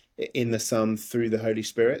Father, in the Son, through the Holy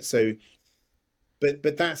Spirit. So,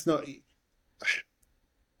 but that's not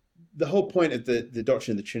the whole point of the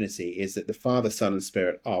doctrine of the Trinity, is that the Father, Son, and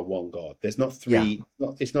Spirit are one God. There's not three.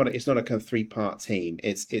 Yeah. It's not a kind of three-part team.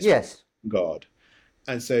 It's yes. God,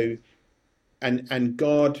 and so and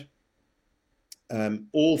God.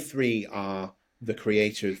 All three are the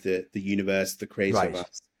creator of the universe, the creator Right. of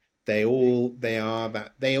us. They all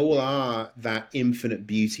are that infinite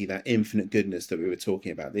beauty, that infinite goodness that we were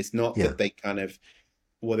talking about. It's not that they kind of,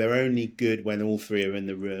 well, they're only good when all three are in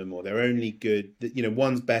the room, or they're only good that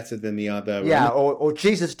one's better than the other. Yeah, or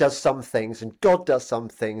Jesus does some things and God does some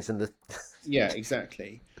things, and yeah,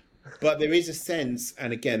 exactly. But there is a sense,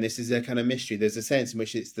 and again, this is a kind of mystery. There's a sense in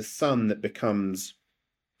which it's the Son that becomes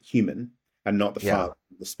human, and not the Father,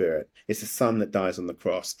 the Spirit. It's the Son that dies on the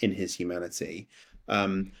cross in his humanity.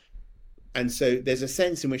 And so there's a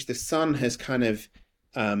sense in which the Son has kind of,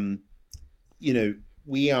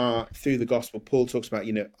 we are, through the gospel, Paul talks about,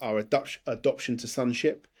 our adoption to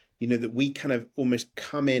sonship, that we kind of almost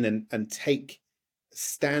come in and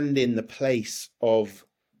stand in the place of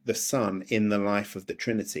the Son in the life of the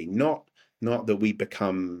Trinity. Not that we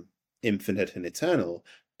become infinite and eternal,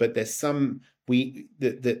 but there's some,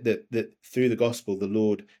 that through the gospel, the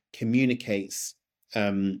Lord communicates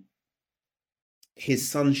his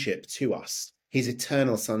sonship to us. His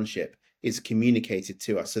eternal sonship is communicated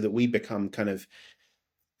to us, so that we become kind of,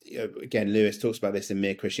 again, Lewis talks about this in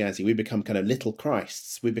Mere Christianity, we become kind of little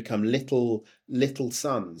Christs. We become little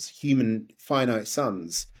sons, human finite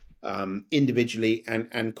sons, individually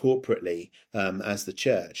and corporately as the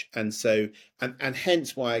church. And so, and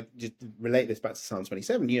hence why I just relate this back to Psalm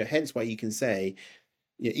 27, hence why you can say,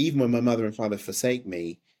 even when my mother and father forsake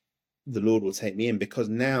me, the Lord will take me in, because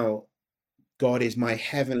now God is my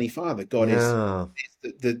heavenly Father. God is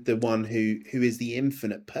the one who is the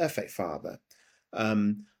infinite, perfect Father.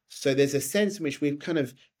 So there's a sense in which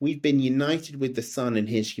we've been united with the Son in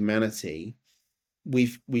his humanity.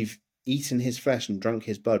 We've eaten his flesh and drunk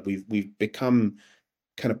his blood. We've become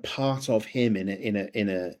kind of part of him in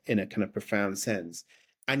a kind of profound sense.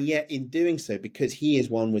 And yet in doing so, because he is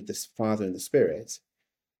one with the Father and the Spirit,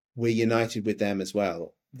 we're united with them as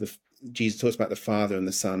well. Jesus talks about the Father and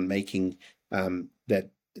the Son making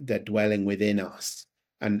their dwelling within us.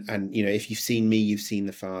 And if you've seen me, you've seen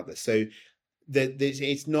the Father. So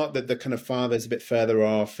it's not that the kind of Father's a bit further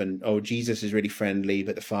off and, Jesus is really friendly,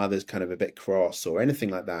 but the Father's kind of a bit cross or anything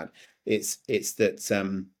like that. It's that,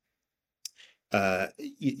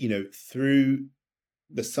 through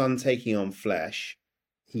the Son taking on flesh,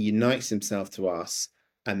 he unites himself to us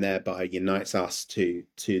and thereby unites us to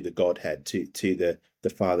the Godhead, to the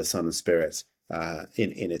Father, Son, and Spirit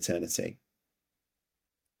in eternity.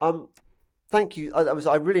 Thank you.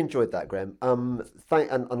 I really enjoyed that, Graham. I'm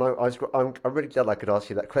really glad I could ask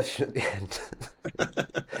you that question at the end.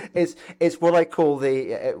 It's what I call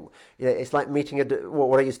it's like meeting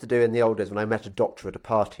what I used to do in the old days when I met a doctor at a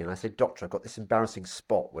party, and I said, "Doctor, I've got this embarrassing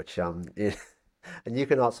spot," which and you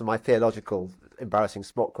can answer my theological embarrassing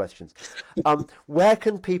spot questions. Where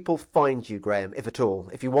can people find you, Graham, if at all,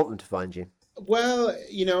 if you want them to find you? Well,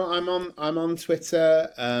 I'm on Twitter,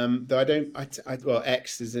 though I don't. Well,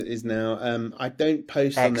 X is now. I don't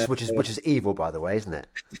post on there, which is evil, by the way, isn't it?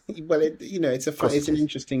 Well, it's an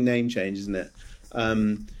interesting name change, isn't it?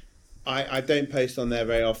 I don't post on there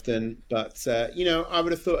very often, but I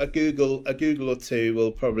would have thought a Google or two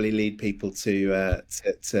will probably lead people to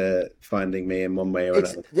finding me in one way or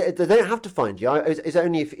another. They don't have to find you. It's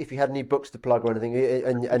only if you had any books to plug or anything.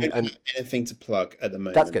 And anything to plug at the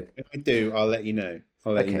moment. That's good. If I do, I'll let you know.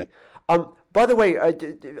 You know. By the way,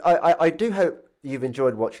 I do hope you've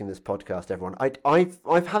enjoyed watching this podcast, everyone.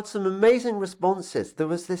 I've had some amazing responses. There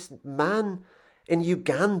was this man in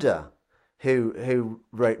Uganda who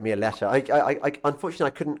wrote me a letter. I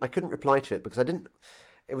unfortunately I couldn't reply to it because I didn't.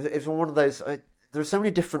 It was one of those. There are so many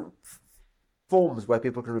different forms where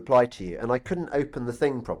people can reply to you, and I couldn't open the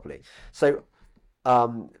thing properly. So,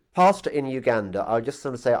 Pastor in Uganda, I just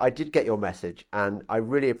want to say I did get your message, and I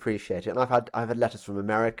really appreciate it. And I've had letters from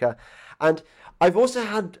America, and I've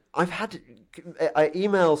had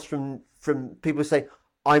emails from people who say,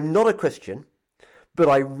 "I'm not a Christian, but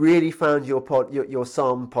I really found your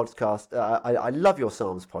Psalm podcast. I love your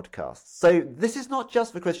Psalms podcast." So this is not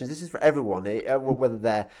just for Christians. This is for everyone, whether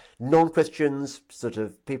they're non-Christians, sort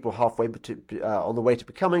of people halfway on the way to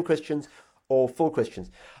becoming Christians, or full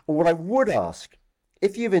Christians. And what I would ask,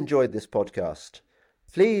 if you've enjoyed this podcast,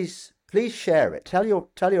 please share it. Tell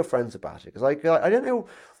your friends about it, because I don't know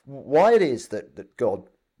why it is that God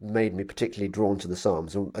made me particularly drawn to the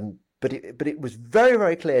Psalms, But it was very,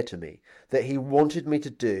 very clear to me that he wanted me to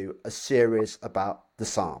do a series about the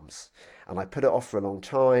Psalms. And I put it off for a long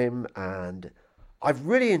time, and I've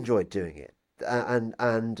really enjoyed doing it. And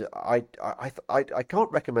I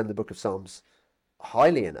can't recommend the Book of Psalms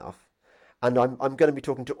highly enough. And I'm going to be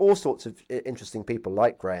talking to all sorts of interesting people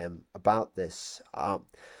like Graham about this.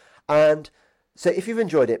 And so if you've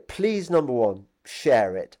enjoyed it, please, number one,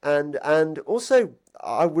 share it. And also,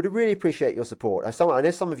 I would really appreciate your support. I know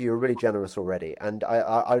some of you are really generous already, and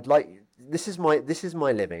I'd like. This is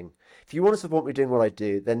my living. If you want to support me doing what I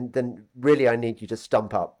do, then really I need you to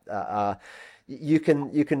stump up. You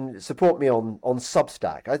can support me on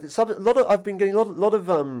Substack. I've been getting a lot of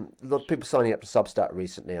people signing up to Substack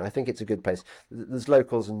recently, and I think it's a good place. There's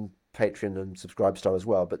locals and Patreon and Subscribestar as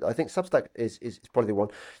well, but I think Substack is probably the one.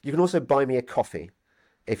 You can also buy me a coffee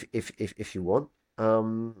if you want.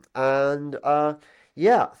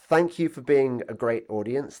 Yeah, thank you for being a great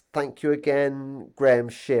audience. Thank you again, Graham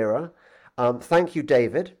Shearer. Thank you,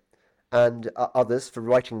 David, and others for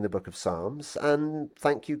writing the Book of Psalms. And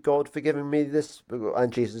thank you, God, for giving me this,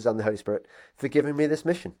 and Jesus and the Holy Spirit, for giving me this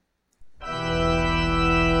mission. I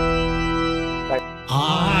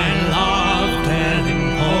love telling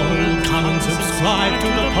Paul, come and subscribe to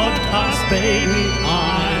the podcast, baby.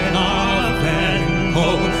 I love telling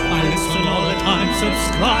Paul, I listen all the time,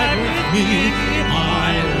 subscribe with me.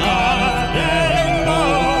 I love telling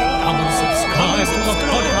Paul, come and subscribe to the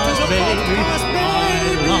podcast, baby. I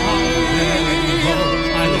love telling Paul,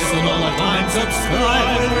 I listen all the time,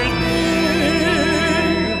 subscribe with me.